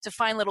in, to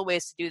find little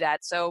ways to do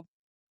that. So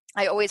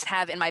I always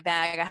have in my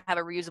bag, I have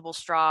a reusable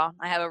straw.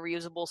 I have a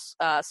reusable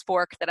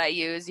spork that I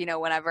use,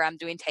 whenever I'm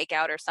doing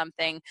takeout or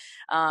something.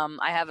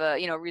 I have a,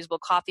 reusable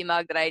coffee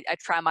mug that I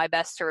try my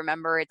best to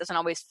remember. It doesn't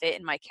always fit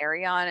in my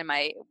carry-on and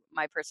my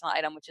personal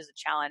item, which is a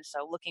challenge.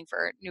 So looking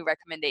for new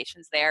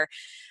recommendations there.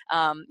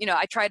 I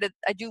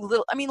do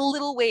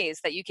little ways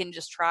that you can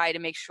just try to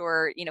make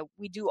sure,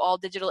 we do all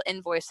digital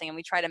invoicing and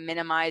we try to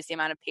minimize the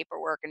amount of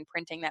paperwork and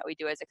printing that we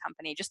do as a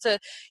company, just to,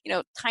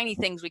 tiny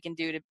things we can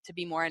do to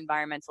be more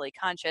environmentally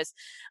conscious.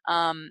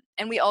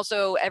 And we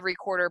also every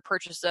quarter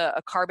purchase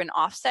a carbon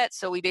offset.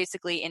 So we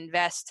basically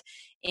invest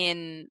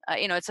in,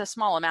 it's a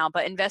small amount,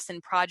 but invest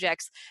in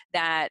projects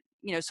that,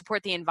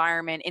 support the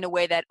environment in a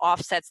way that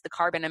offsets the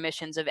carbon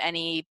emissions of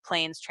any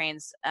planes,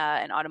 trains,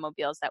 and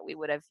automobiles that we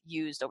would have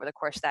used over the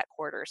course of that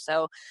quarter.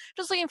 So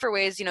just looking for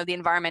ways, the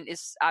environment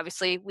is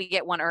obviously, we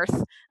get one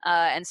Earth.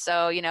 And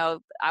so,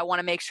 I want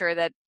to make sure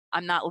that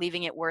I'm not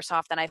leaving it worse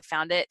off than I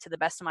found it to the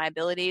best of my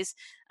abilities.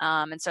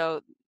 And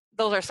so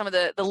those are some of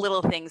the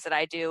little things that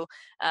I do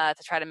to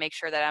try to make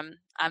sure that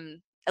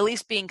I'm at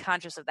least being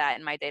conscious of that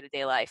in my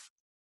day-to-day life.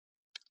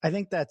 I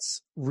think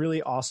that's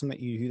really awesome that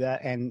you do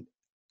that. And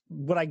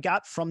what I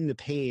got from the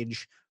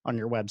page on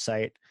your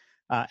website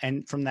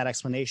and from that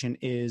explanation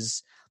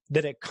is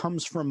that it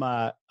comes from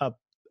I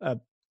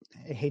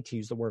hate to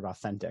use the word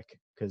authentic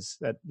because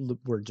that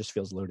word just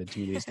feels loaded to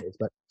me these days.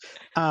 But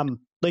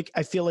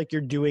I feel like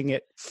you're doing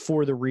it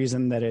for the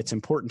reason that it's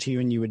important to you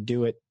and you would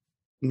do it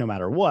no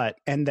matter what.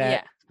 And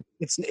that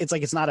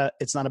it's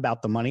not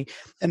about the money.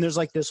 And there's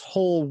like this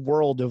whole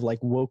world of like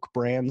woke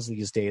brands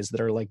these days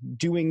that are like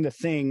doing the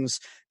things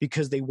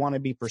because they want to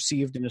be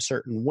perceived in a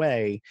certain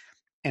way.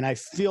 And I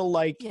feel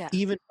like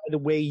even by the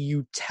way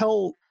you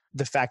tell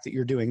the fact that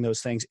you're doing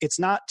those things, it's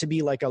not to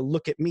be like a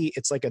look at me.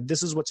 It's like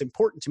this is what's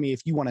important to me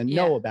if you want to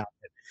know about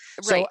it.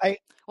 Right. So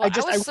I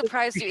was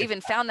surprised you even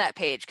found that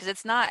page because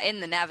it's not in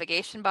the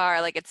navigation bar.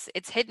 Like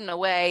it's hidden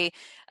away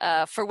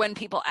for when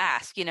people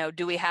ask,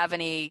 do we have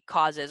any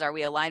causes? Are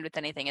we aligned with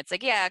anything? It's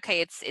like, yeah,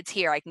 okay, it's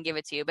here. I can give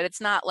it to you. But it's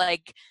not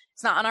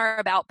on our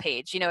about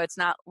page.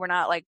 We're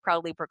not like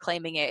proudly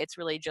proclaiming it. It's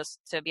really just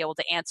to be able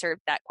to answer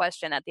that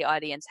question that the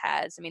audience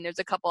has. I mean, there's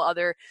a couple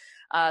other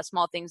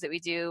small things that we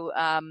do.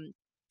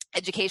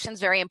 Education is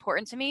very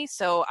important to me.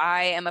 So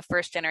I am a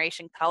first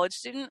generation college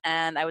student,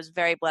 and I was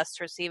very blessed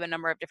to receive a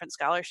number of different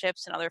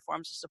scholarships and other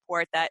forms of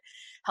support that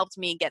helped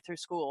me get through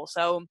school.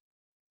 So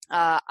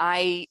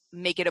I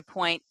make it a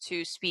point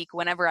to speak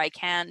whenever I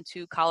can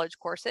to college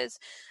courses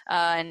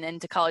and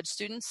to college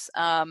students.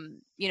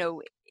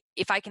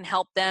 If I can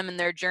help them in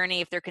their journey,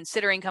 if they're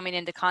considering coming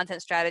into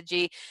content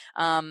strategy,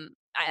 and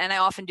I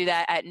often do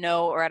that at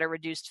no or at a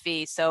reduced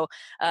fee. So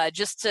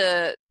just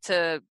to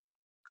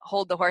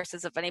hold the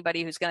horses of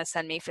anybody who's going to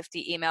send me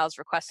 50 emails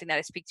requesting that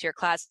I speak to your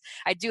class.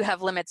 I do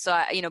have limits. So,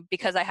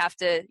 because I have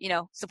to,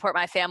 support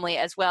my family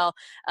as well,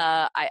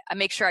 I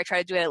make sure I try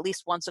to do it at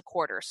least once a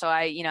quarter. So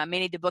I may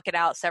need to book it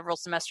out several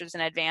semesters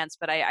in advance,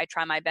 but I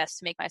try my best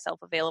to make myself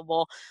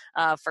available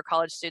for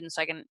college students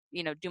so I can,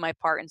 do my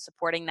part in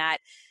supporting that.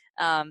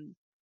 I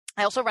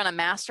also run a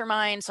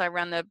mastermind. So I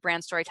run the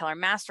Brand Storyteller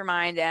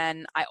Mastermind,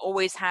 and I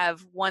always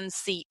have one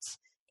seat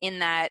in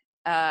that.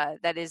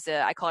 That is,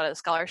 I call it a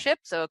scholarship,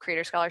 so a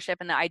creator scholarship.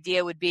 And the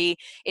idea would be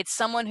it's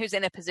someone who's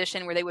in a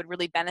position where they would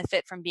really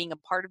benefit from being a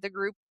part of the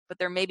group, but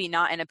they're maybe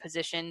not in a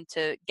position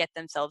to get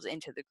themselves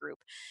into the group.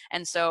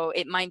 And so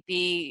it might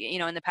be,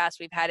 in the past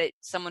we've had it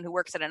someone who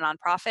works at a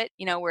nonprofit,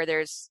 where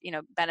there's,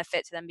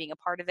 benefit to them being a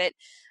part of it.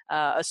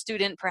 A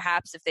student,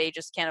 perhaps, if they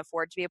just can't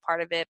afford to be a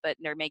part of it, but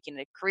they're making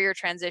a career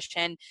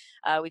transition.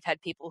 We've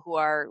had people who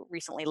are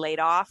recently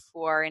laid off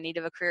who are in need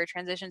of a career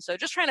transition. So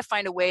just trying to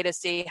find a way to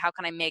see how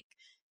can I make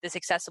this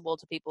accessible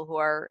to people who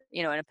are,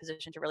 in a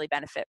position to really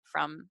benefit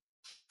from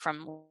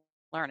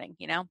learning,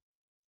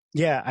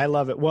 Yeah, I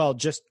love it. Well,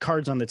 just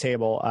cards on the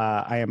table.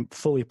 I am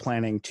fully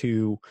planning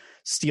to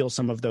steal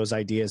some of those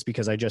ideas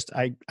because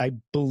I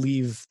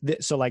believe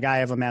that. So like I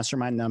have a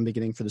mastermind that I'm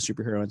beginning for the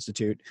Superhero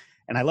Institute,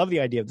 and I love the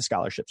idea of the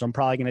scholarship. So I'm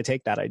probably going to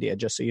take that idea,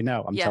 just so you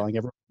know. I'm telling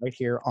everyone right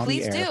here on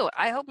Please the air. do.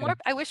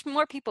 I wish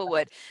more people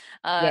would.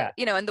 And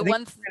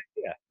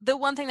the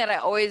one thing that I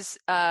always,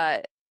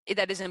 that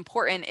is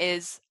important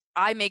is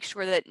I make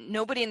sure that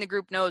nobody in the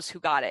group knows who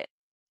got it.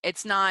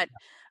 It's not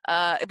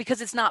because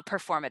it's not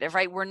performative,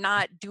 right? We're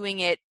not doing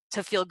it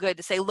to feel good,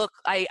 to say, look,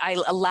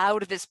 I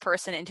allowed this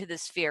person into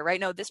this sphere, right?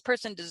 No, this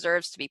person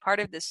deserves to be part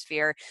of this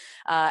sphere,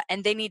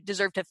 and they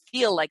deserve to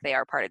feel like they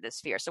are part of this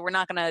sphere. So we're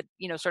not going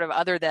to, sort of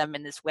other them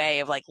in this way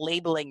of like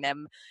labeling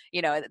them.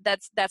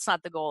 That's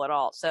not the goal at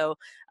all. So,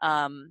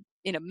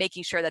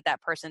 making sure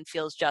that person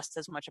feels just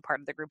as much a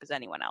part of the group as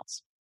anyone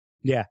else.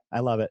 Yeah, I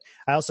love it.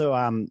 I also,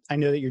 I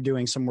know that you're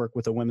doing some work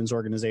with a women's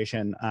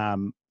organization.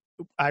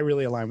 I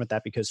really align with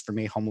that because for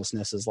me,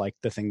 homelessness is like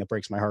the thing that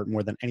breaks my heart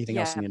more than anything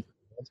else in the entire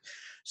world.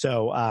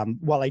 So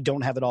while I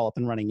don't have it all up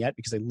and running yet,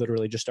 because I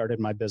literally just started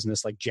my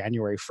business like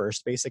January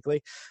 1st,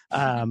 basically,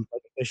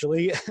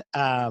 officially.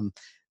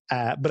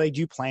 But I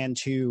do plan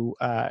to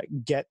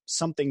get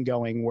something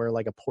going where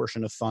like a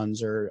portion of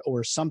funds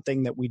or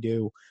something that we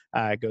do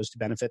goes to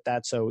benefit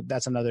that. So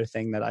that's another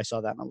thing that I saw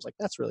that and I was like,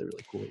 that's really,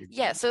 really cool.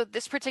 Yeah. So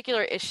this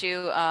particular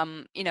issue,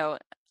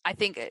 I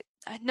think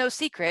no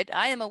secret,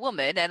 I am a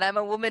woman and I'm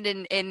a woman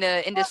in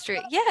the industry.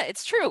 Yeah,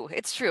 it's true.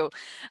 It's true.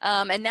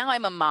 And now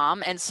I'm a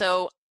mom. And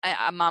so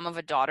I'm a mom of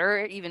a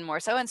daughter, even more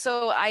so. And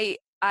so I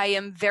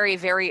am very,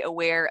 very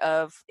aware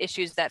of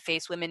issues that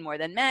face women more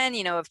than men,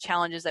 of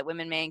challenges that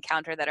women may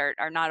encounter that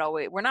are not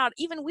always, we're not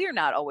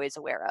always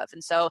aware of.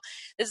 And so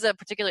this is a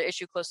particular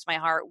issue close to my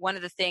heart. One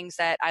of the things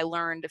that I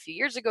learned a few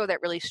years ago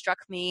that really struck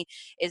me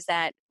is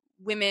that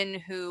women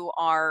who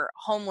are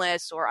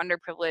homeless or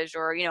underprivileged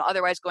or,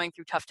 otherwise going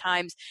through tough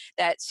times,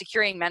 that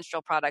securing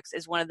menstrual products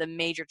is one of the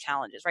major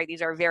challenges, right?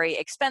 These are very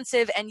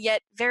expensive and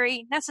yet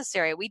very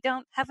necessary. We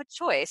don't have a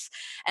choice.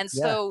 And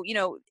Yeah. so,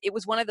 it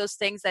was one of those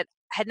things that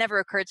had never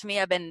occurred to me.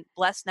 I've been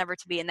blessed never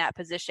to be in that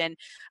position.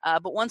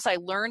 But once I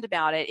learned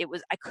about it,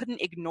 I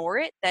couldn't ignore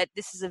it, that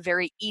this is a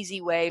very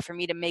easy way for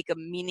me to make a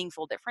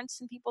meaningful difference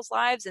in people's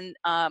lives. And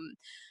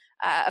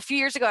a few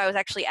years ago, I was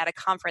actually at a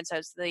conference. I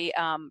was the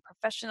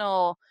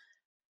professional,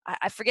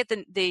 I forget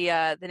the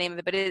name of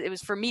it, but it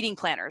was for meeting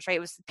planners, right?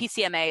 It was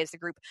PCMA is the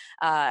group,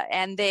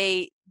 and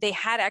they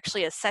had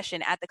actually a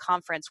session at the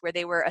conference where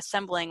they were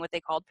assembling what they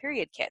called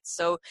period kits.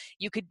 So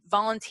you could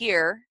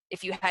volunteer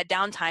if you had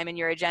downtime in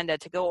your agenda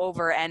to go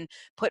over and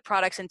put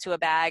products into a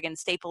bag and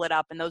staple it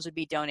up, and those would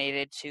be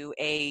donated to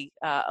a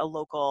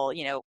local,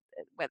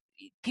 with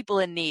people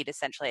in need,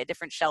 essentially, at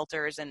different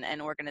shelters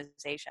and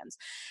organizations.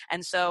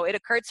 And so it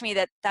occurred to me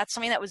that that's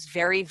something that was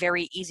very,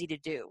 very easy to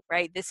do,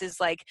 right? This is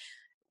like,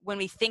 when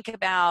we think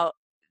about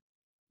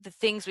the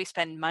things we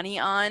spend money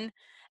on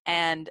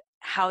and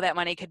how that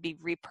money could be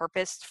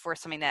repurposed for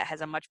something that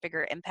has a much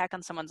bigger impact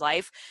on someone's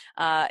life,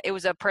 it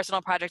was a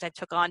personal project I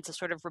took on to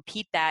sort of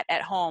repeat that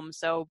at home.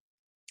 So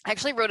I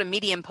actually wrote a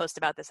Medium post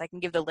about this. I can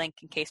give the link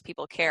in case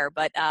people care.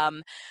 But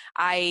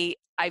I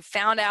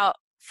found out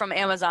from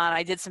Amazon,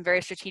 I did some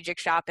very strategic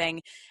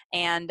shopping,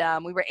 and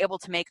we were able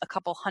to make a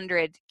couple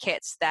hundred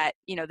kits that,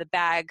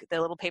 the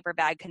little paper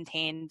bag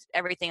contained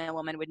everything a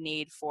woman would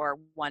need for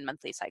one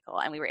monthly cycle.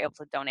 And we were able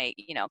to donate,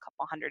 a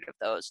couple hundred of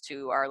those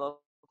to our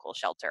local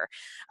shelter.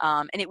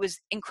 And it was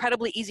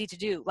incredibly easy to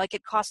do. Like,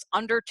 it cost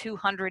under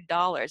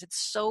 $200. It's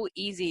so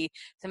easy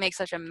to make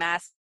such a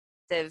massive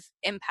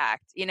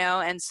impact,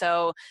 and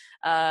so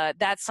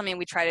that's something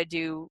we try to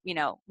do,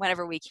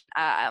 whenever we can.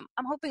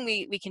 I'm hoping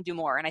we can do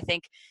more. And I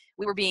think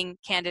we were being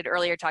candid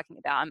earlier talking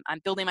about I'm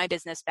building my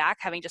business back,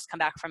 having just come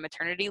back from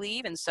maternity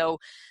leave. And so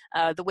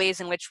the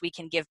ways in which we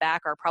can give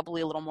back are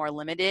probably a little more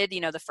limited,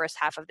 the first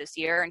half of this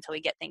year until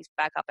we get things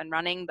back up and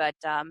running. But,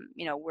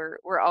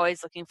 we're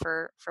always looking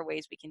for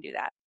ways we can do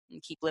that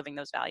and keep living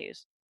those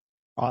values.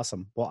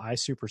 Awesome. Well, I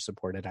super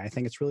support it. I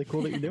think it's really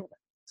cool that you're doing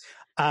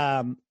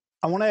it.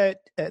 I want to,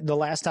 the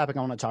last topic I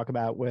want to talk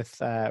about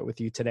with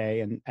you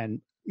today,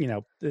 and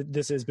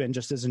this has been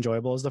just as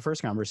enjoyable as the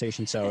first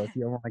conversation. So if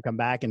you want to come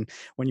back, and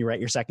when you write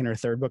your second or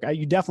third book,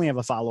 you definitely have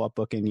a follow-up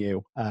book in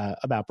you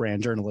about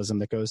brand journalism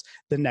that goes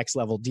the next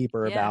level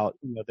deeper about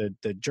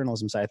the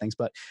journalism side of things.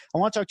 But I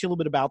want to talk to you a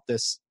little bit about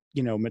this,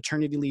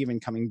 maternity leave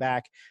and coming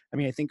back. I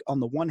mean, I think on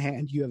the one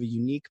hand, you have a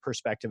unique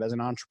perspective as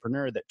an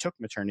entrepreneur that took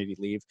maternity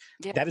leave.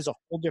 Yeah. That is a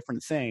whole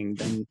different thing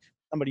than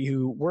somebody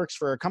who works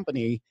for a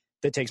company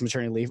that takes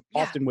maternity leave,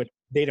 often which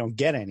they don't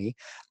get any.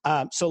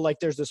 So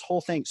like, there's this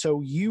whole thing.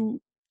 So you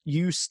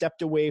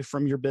stepped away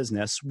from your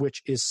business,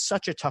 which is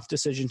such a tough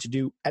decision to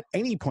do at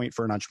any point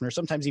for an entrepreneur.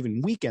 Sometimes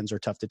even weekends are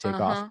tough to take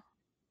off.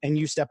 And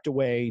you stepped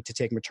away to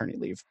take maternity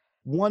leave.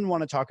 One,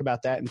 want to talk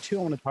about that. And two,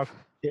 I want to talk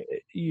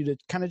you to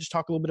kind of just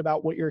talk a little bit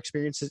about what your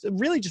experience is,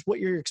 really just what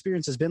your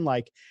experience has been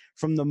like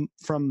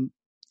from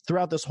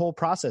throughout this whole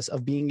process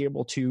of being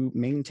able to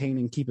maintain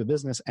and keep a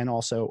business and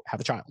also have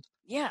a child.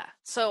 Yeah.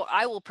 So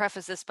I will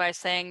preface this by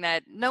saying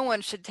that no one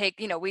should take,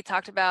 we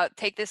talked about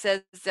take this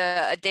as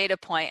a data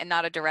point and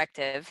not a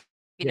directive,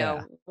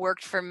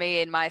 worked for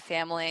me and my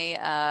family,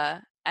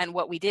 and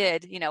what we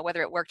did,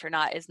 whether it worked or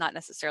not is not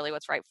necessarily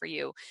what's right for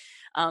you.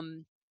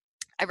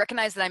 I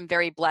recognize that I'm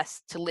very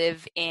blessed to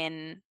live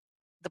in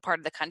the part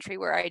of the country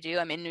where I do.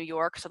 I'm in New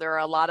York, so there are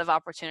a lot of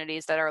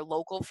opportunities that are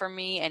local for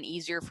me and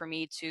easier for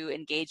me to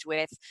engage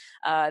with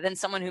than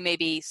someone who may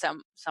be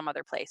some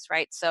other place,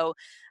 right? So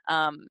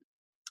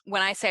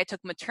when I say I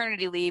took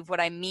maternity leave, what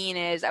I mean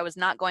is I was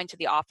not going to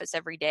the office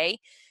every day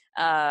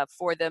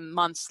for the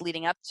months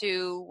leading up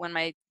to when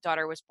my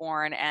daughter was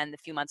born and the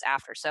few months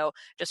after. So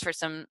just for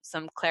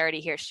some clarity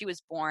here, she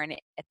was born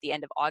at the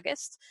end of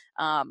August.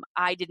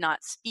 I did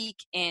not speak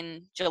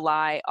in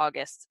July,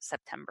 August,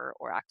 September,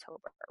 or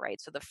October,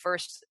 right? So the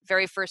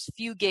very first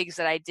few gigs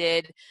that I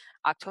did,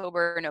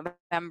 October,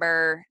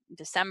 November,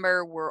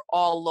 December, were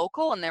all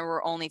local, and there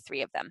were only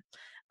 3 of them.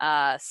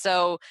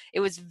 So it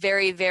was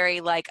very,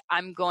 very like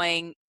I'm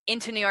going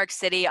into New York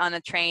City on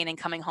a train and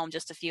coming home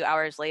just a few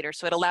hours later.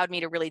 So it allowed me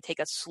to really take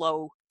a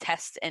slow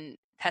test and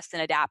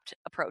adapt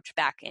approach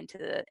back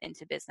into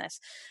business.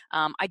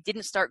 I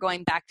didn't start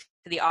going back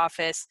to the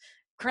office.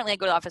 Currently, I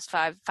go to the office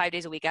five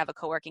days a week. I have a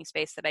co-working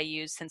space that I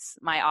use since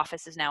my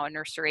office is now a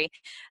nursery.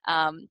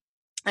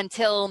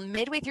 Until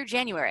midway through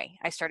January,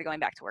 I started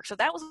going back to work. So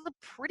that was a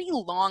pretty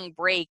long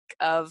break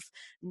of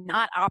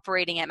not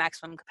operating at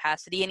maximum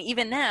capacity. And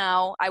even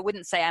now, I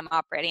wouldn't say I'm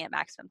operating at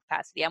maximum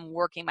capacity. I'm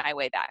working my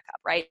way back up,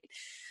 right?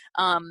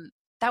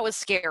 That was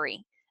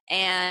scary.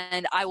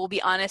 And I will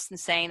be honest in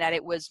saying that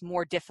it was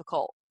more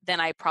difficult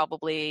than I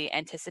probably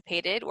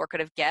anticipated or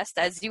could have guessed.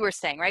 As you were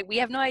saying, right?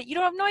 You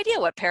don't have no idea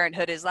what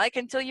parenthood is like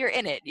until you're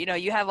in it.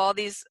 You have all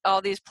these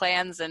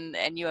plans and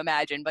you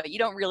imagine, but you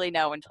don't really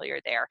know until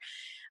you're there.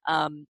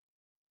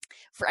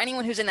 For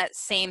anyone who's in that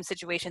same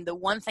situation, the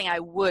one thing I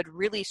would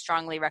really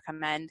strongly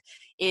recommend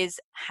is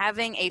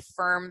having a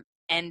firm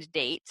end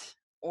date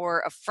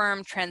or a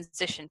firm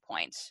transition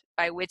point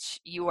by which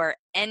you are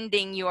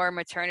ending your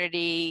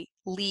maternity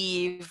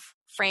leave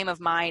frame of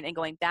mind and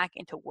going back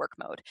into work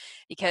mode.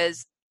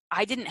 Because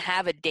I didn't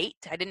have a date.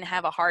 I didn't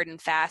have a hard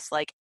and fast,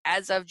 like,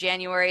 as of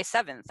January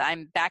 7th,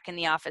 I'm back in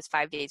the office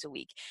 5 days a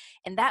week.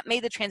 And that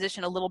made the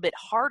transition a little bit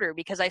harder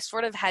because I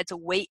sort of had to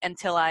wait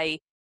until I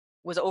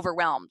was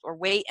overwhelmed, or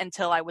wait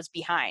until I was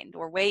behind,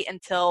 or wait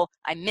until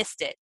I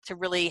missed it to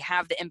really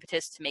have the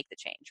impetus to make the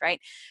change,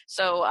 right?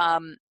 So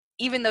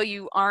even though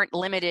you aren't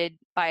limited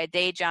by a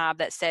day job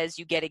that says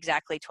you get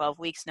exactly 12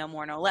 weeks, no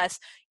more, no less,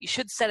 you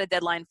should set a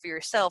deadline for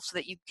yourself so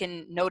that you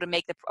can know to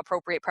make the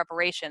appropriate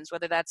preparations,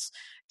 whether that's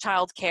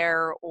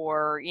childcare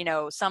or, you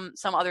know, some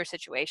other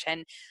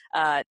situation,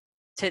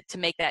 to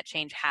make that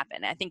change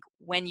happen. I think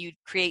when you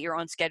create your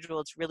own schedule,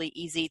 it's really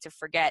easy to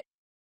forget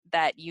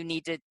that you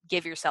need to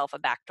give yourself a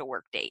back to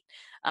work date,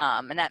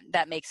 and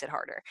that makes it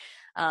harder.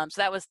 So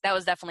that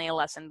was definitely a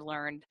lesson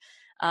learned.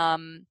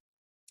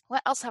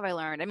 What else have I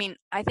learned? I mean,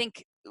 I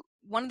think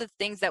one of the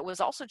things that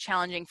was also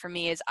challenging for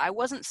me is I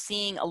wasn't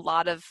seeing a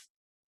lot of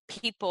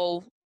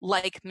people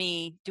like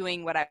me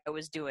doing what I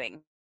was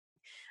doing.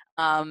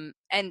 And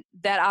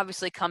that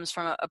obviously comes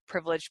from a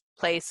privileged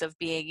place of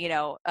being, you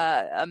know,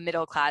 a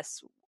middle class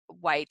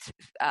white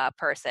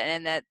person,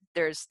 and that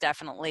there's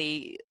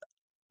definitely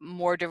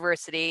more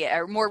diversity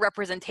or more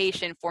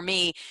representation for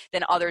me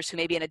than others who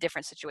may be in a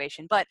different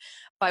situation. But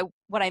by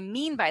what I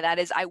mean by that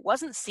is I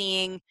wasn't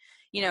seeing,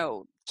 you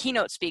know,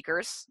 keynote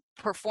speakers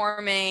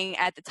performing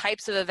at the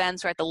types of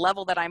events or at the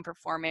level that I'm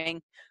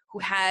performing who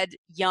had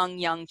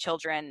young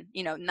children.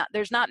 You know,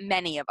 there's not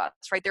many of us,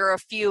 right? There are a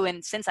few,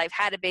 and since I've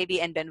had a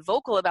baby and been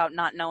vocal about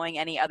not knowing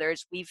any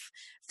others, we've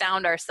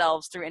found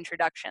ourselves through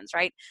introductions,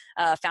 right?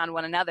 Found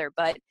one another.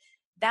 But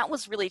that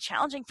was really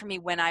challenging for me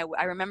when I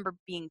remember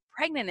being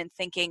pregnant and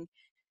thinking,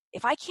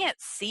 if I can't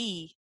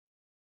see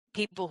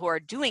people who are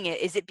doing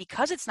it, is it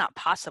because it's not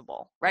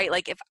possible, right?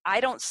 Like, if I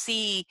don't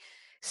see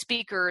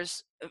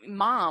speakers,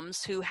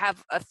 moms who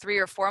have a 3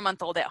 or 4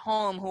 month old at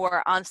home who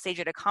are on stage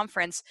at a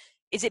conference,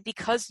 is it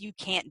because you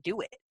can't do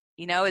it?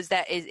 You know,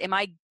 am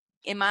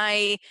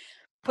I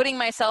putting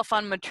myself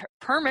on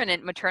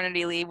permanent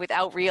maternity leave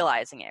without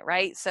realizing it,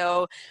 right?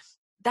 So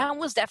that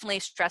was definitely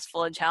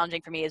stressful and challenging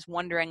for me, is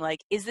wondering,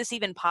 like, is this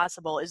even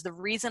possible? Is the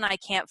reason I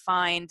can't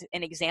find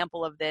an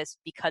example of this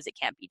because it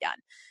can't be done?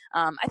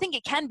 I think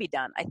it can be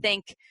done. I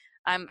think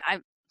I'm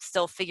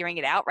still figuring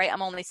it out, right?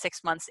 I'm only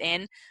 6 months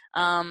in,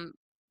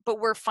 but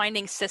we're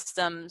finding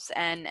systems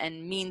and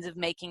means of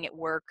making it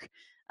work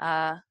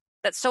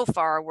that so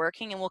far are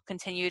working, and we'll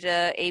continue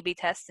to A/B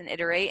test and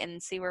iterate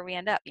and see where we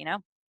end up, you know?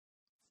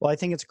 Well, I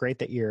think it's great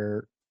that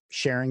you're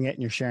sharing it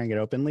and you're sharing it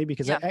openly,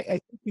 because Yeah. I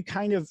think you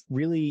kind of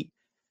really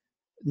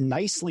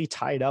nicely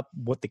tied up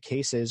what the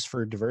case is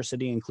for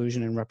diversity,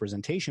 inclusion, and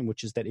representation,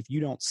 which is that if you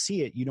don't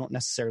see it, you don't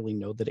necessarily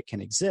know that it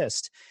can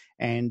exist.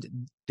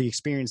 And the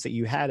experience that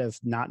you had of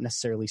not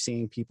necessarily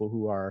seeing people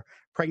who are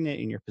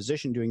pregnant in your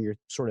position doing your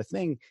sort of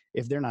thing,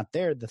 if they're not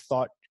there, the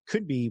thought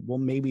could be, well,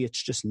 maybe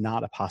it's just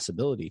not a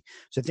possibility.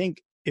 So I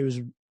think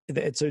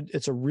it's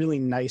a really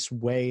nice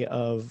way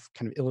of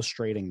kind of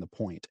illustrating the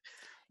point.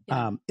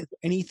 Yeah. Is there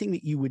anything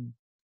that you would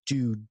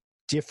do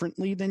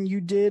differently than you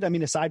did? I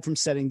mean, aside from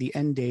setting the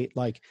end date,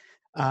 like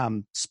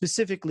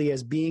specifically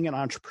as being an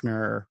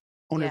entrepreneur,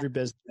 owner of Yeah. your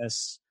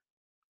business,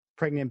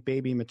 pregnant,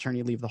 baby,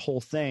 maternity leave, the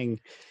whole thing,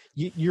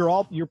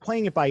 you're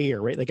playing it by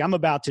ear, right? Like, I'm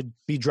about to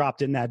be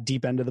dropped in that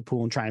deep end of the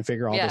pool and try and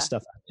figure all this Yeah.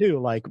 stuff out too.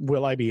 Like,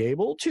 will I be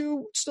able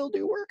to still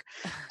do work?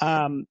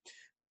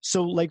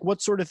 So, like,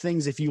 what sort of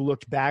things, if you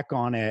looked back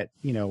on it,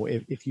 you know,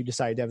 if you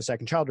decided to have a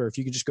second child, or if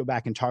you could just go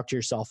back and talk to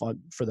yourself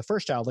for the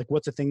first child, like,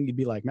 what's the thing you'd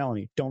be like,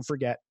 Melanie, don't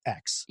forget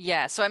X?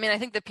 Yeah. So, I mean, I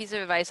think the piece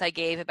of advice I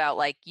gave about,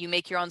 like, you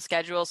make your own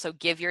schedule. So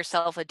give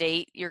yourself a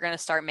date. You're going to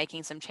start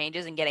making some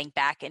changes and getting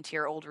back into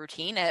your old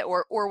routine,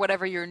 or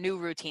whatever your new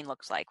routine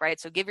looks like, right?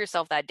 So give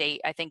yourself that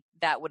date. I think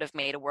that would have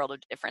made a world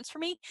of difference for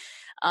me.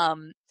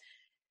 Um,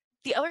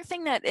 the other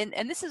thing that,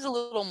 and this is a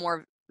little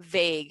more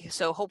vague,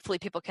 so hopefully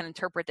people can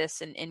interpret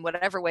this in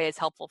whatever way is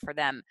helpful for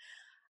them.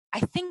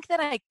 I think that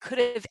I could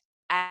have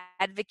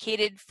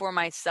advocated for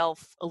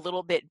myself a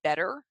little bit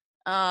better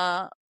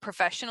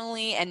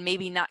professionally, and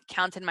maybe not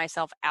counted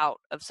myself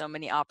out of so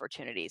many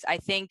opportunities. I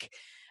think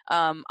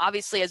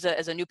obviously as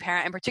a new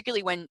parent, and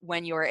particularly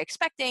when you're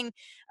expecting,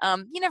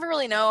 you never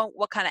really know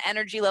what kind of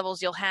energy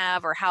levels you'll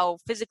have or how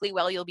physically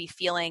well you'll be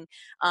feeling.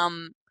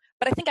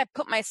 But I think I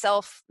put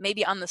myself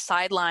maybe on the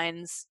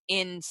sidelines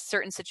in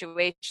certain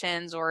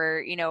situations,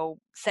 or, you know,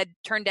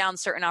 turned down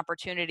certain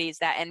opportunities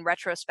that in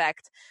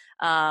retrospect,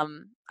 I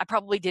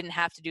probably didn't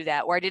have to do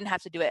that, or I didn't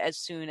have to do it as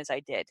soon as I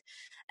did.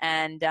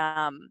 And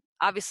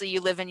obviously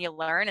you live and you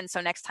learn. And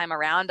so next time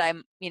around,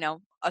 I'm, you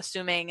know,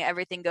 assuming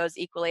everything goes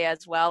equally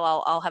as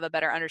well, I'll have a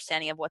better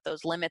understanding of what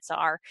those limits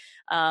are.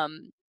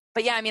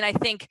 But yeah, I mean, I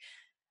think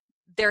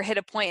there hit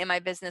a point in my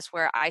business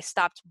where I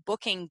stopped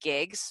booking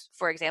gigs,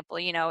 for example,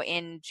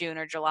 in June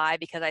or July,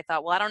 because I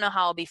thought, well, I don't know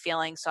how I'll be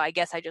feeling, so I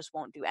guess I just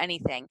won't do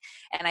anything.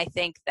 And I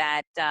think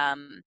that,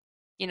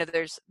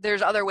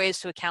 there's other ways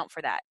to account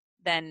for that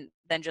than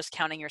just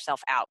counting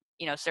yourself out,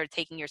 sort of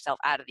taking yourself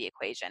out of the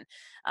equation.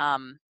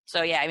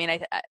 So yeah, I mean,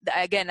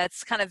 again,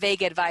 that's kind of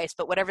vague advice,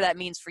 but whatever that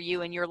means for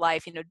you in your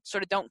life,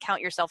 sort of don't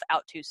count yourself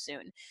out too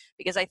soon,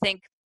 because I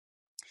think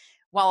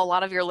while a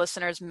lot of your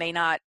listeners may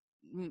not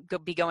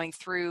be going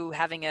through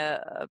having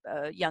a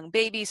young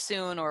baby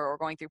soon or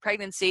going through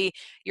pregnancy,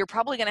 you're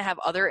probably going to have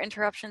other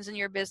interruptions in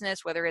your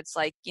business, whether it's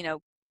like,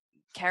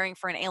 caring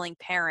for an ailing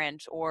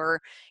parent,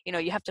 or,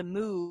 you have to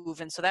move.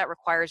 And so that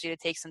requires you to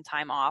take some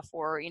time off,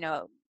 or,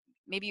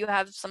 maybe you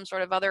have some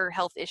sort of other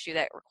health issue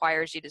that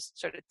requires you to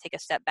sort of take a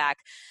step back.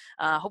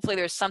 Hopefully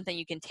there's something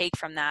you can take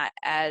from that,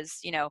 as,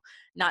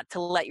 not to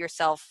let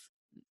yourself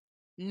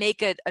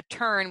make a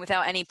turn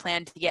without any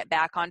plan to get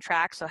back on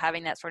track. So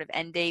having that sort of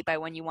end date by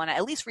when you want to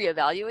at least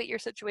reevaluate your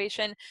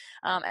situation.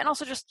 And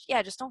also just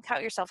don't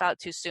count yourself out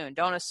too soon.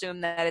 Don't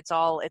assume that it's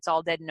all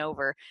dead and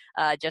over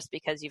just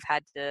because you've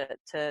had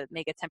to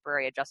make a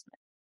temporary adjustment.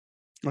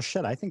 Well,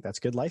 shit, I think that's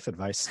good life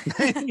advice.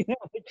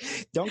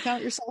 Don't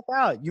count yourself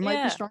out. You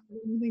might be stronger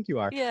than you think you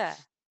are. Yeah.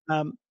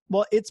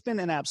 Well, it's been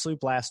an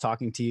absolute blast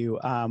talking to you.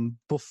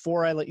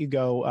 Before I let you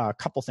go, a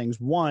couple things.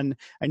 One,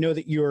 I know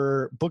that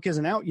your book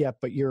isn't out yet,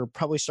 but you're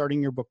probably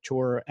starting your book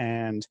tour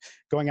and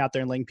going out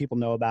there and letting people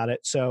know about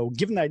it. So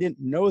given that I didn't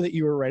know that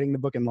you were writing the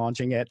book and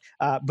launching it,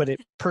 but it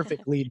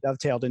perfectly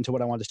dovetailed into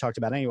what I wanted to talk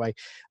about anyway,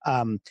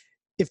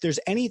 if there's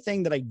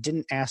anything that I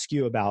didn't ask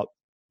you about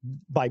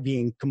by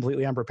being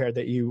completely unprepared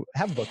that you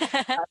have a book,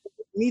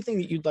 anything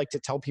that you'd like to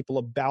tell people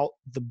about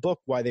the book,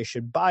 why they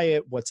should buy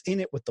it, what's in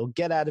it, what they'll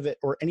get out of it,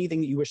 or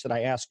anything that you wish that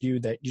I asked you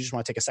that you just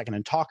want to take a second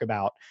and talk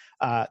about,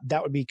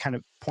 that would be kind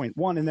of point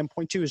one. And then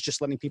point two is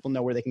just letting people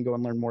know where they can go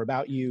and learn more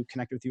about you,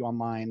 connect with you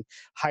online,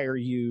 hire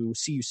you,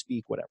 see you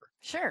speak, whatever.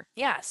 Sure.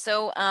 Yeah.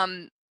 So,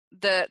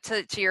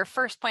 to your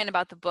first point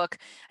about the book,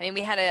 I mean,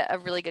 we had a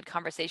really good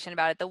conversation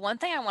about it. The one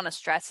thing I want to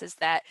stress is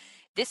that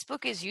this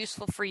book is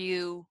useful for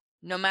you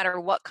no matter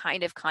what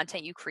kind of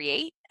content you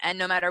create and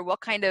no matter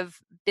what kind of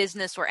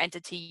business or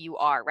entity you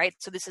are, right?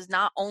 So this is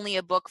not only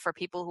a book for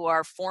people who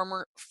are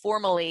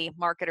formally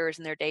marketers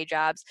in their day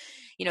jobs.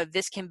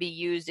 This can be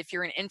used if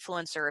you're an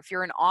influencer, if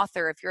you're an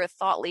author, if you're a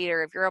thought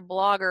leader, if you're a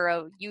blogger,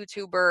 a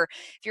YouTuber,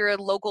 if you're a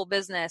local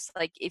business.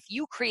 Like, if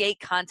you create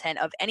content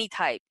of any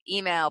type,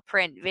 email,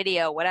 print,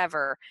 video,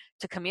 whatever,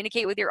 to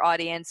communicate with your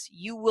audience,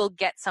 you will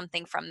get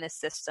something from this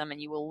system,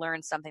 and you will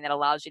learn something that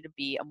allows you to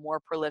be a more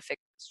prolific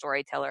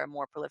storyteller, a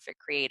more prolific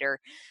creator,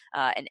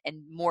 and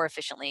more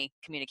efficiently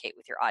communicate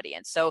with your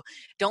audience. So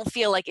don't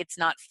feel like it's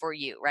not for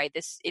you, right?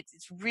 It's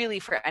really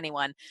for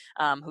anyone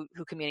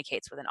who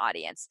communicates with an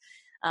audience.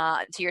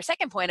 To your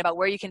second point about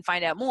where you can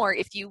find out more,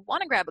 if you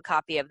want to grab a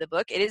copy of the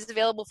book, it is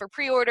available for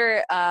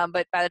pre-order,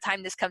 but by the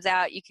time this comes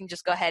out, you can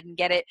just go ahead and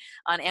get it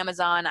on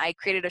Amazon. I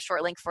created a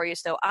short link for you,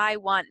 so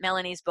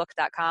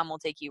iwantmelaniesbook.com will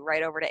take you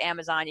right over to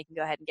Amazon. You can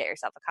go ahead and get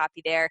yourself a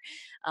copy there.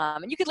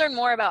 And you can learn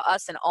more about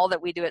us and all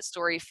that we do at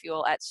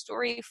Storyfuel at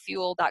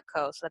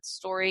storyfuel.co. So that's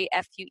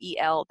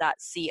storyfuel.co,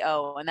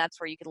 and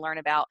that's where you can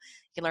learn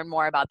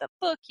more about the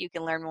book. You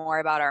can learn more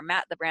about our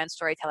the Brand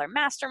Storyteller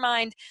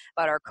Mastermind,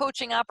 about our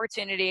coaching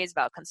opportunities,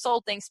 about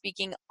consulting,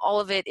 speaking. All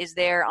of it is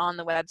there on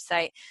the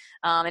website.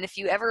 And if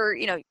you ever,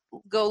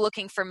 go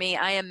looking for me,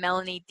 I am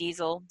Melanie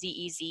Deziel,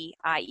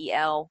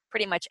 Deziel,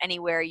 pretty much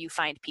anywhere you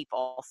find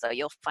people. So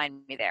you'll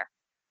find me there.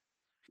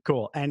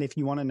 Cool. And if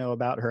you want to know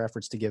about her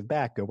efforts to give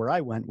back, go where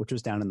I went, which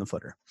was down in the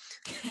footer.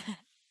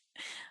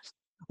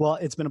 Well,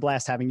 it's been a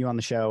blast having you on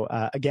the show.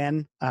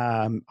 Again,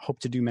 hope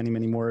to do many,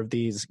 many more of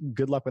these.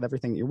 Good luck with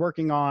everything that you're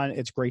working on.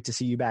 It's great to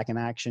see you back in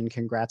action.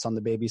 Congrats on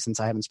the baby,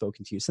 since I haven't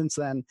spoken to you since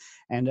then.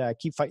 And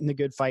keep fighting the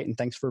good fight. And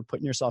thanks for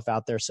putting yourself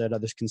out there so that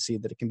others can see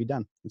that it can be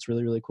done. It's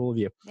really, really cool of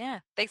you. Yeah.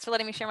 Thanks for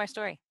letting me share my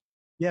story.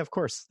 Yeah, of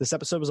course. This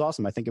episode was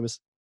awesome. I think it was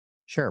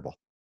shareable.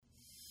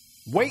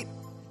 Wait,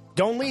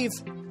 don't leave.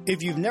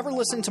 If you've never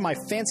listened to my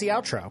fancy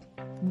outro,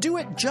 do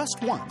it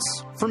just once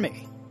for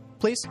me,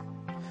 please.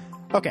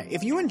 Okay,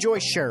 if you enjoy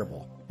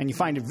Shareable and you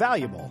find it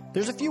valuable,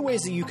 there's a few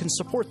ways that you can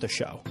support the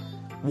show.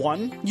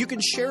 One, you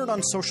can share it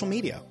on social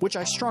media, which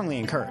I strongly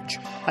encourage.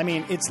 I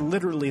mean, it's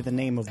literally the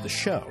name of the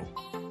show.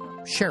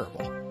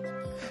 Shareable.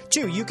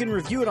 Two, you can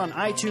review it on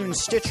iTunes,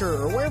 Stitcher,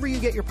 or wherever you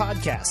get your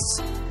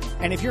podcasts.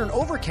 And if you're an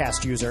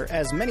Overcast user,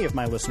 as many of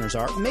my listeners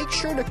are, make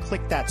sure to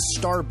click that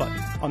star button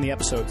on the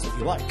episodes that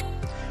you like.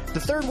 The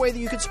third way that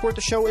you can support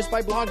the show is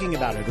by blogging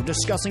about it or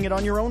discussing it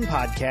on your own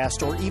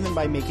podcast, or even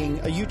by making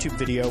a YouTube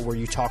video where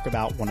you talk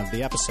about one of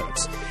the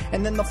episodes.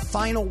 And then the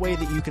final way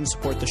that you can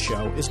support the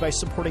show is by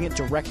supporting it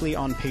directly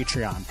on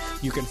Patreon.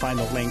 You can find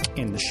the link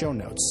in the show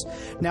notes.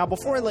 Now,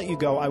 before I let you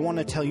go, I want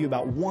to tell you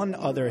about one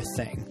other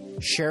thing,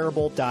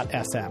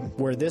 shareable.fm,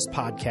 where this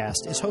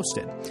podcast is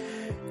hosted.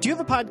 Do you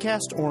have a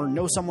podcast or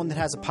know someone that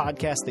has a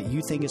podcast that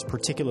you think is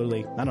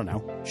particularly,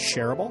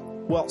 shareable?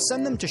 Well,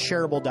 send them to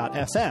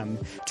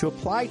shareable.fm to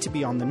apply to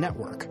be on the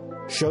network.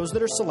 Shows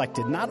that are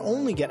selected not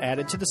only get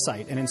added to the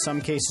site and in some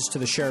cases to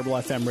the Shareable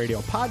FM radio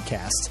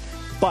podcasts,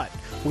 but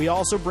we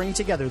also bring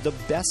together the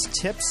best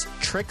tips,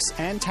 tricks,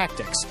 and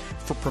tactics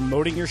for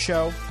promoting your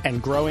show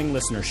and growing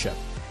listenership.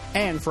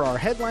 And for our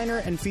headliner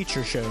and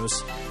feature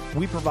shows,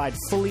 we provide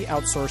fully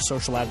outsourced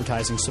social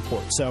advertising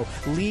support. So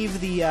leave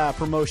the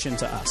promotion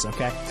to us,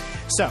 okay?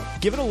 So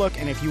give it a look,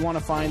 and if you want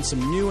to find some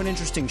new and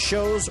interesting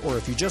shows, or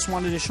if you just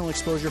want additional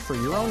exposure for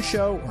your own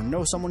show or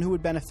know someone who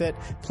would benefit,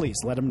 please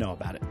let them know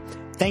about it.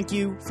 Thank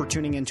you for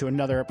tuning in to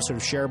another episode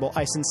of Shareable.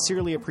 I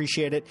sincerely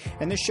appreciate it,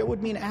 and this show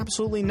would mean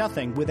absolutely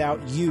nothing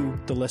without you,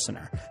 the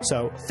listener.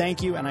 So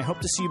thank you, and I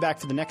hope to see you back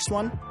for the next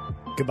one.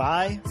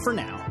 Goodbye for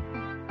now.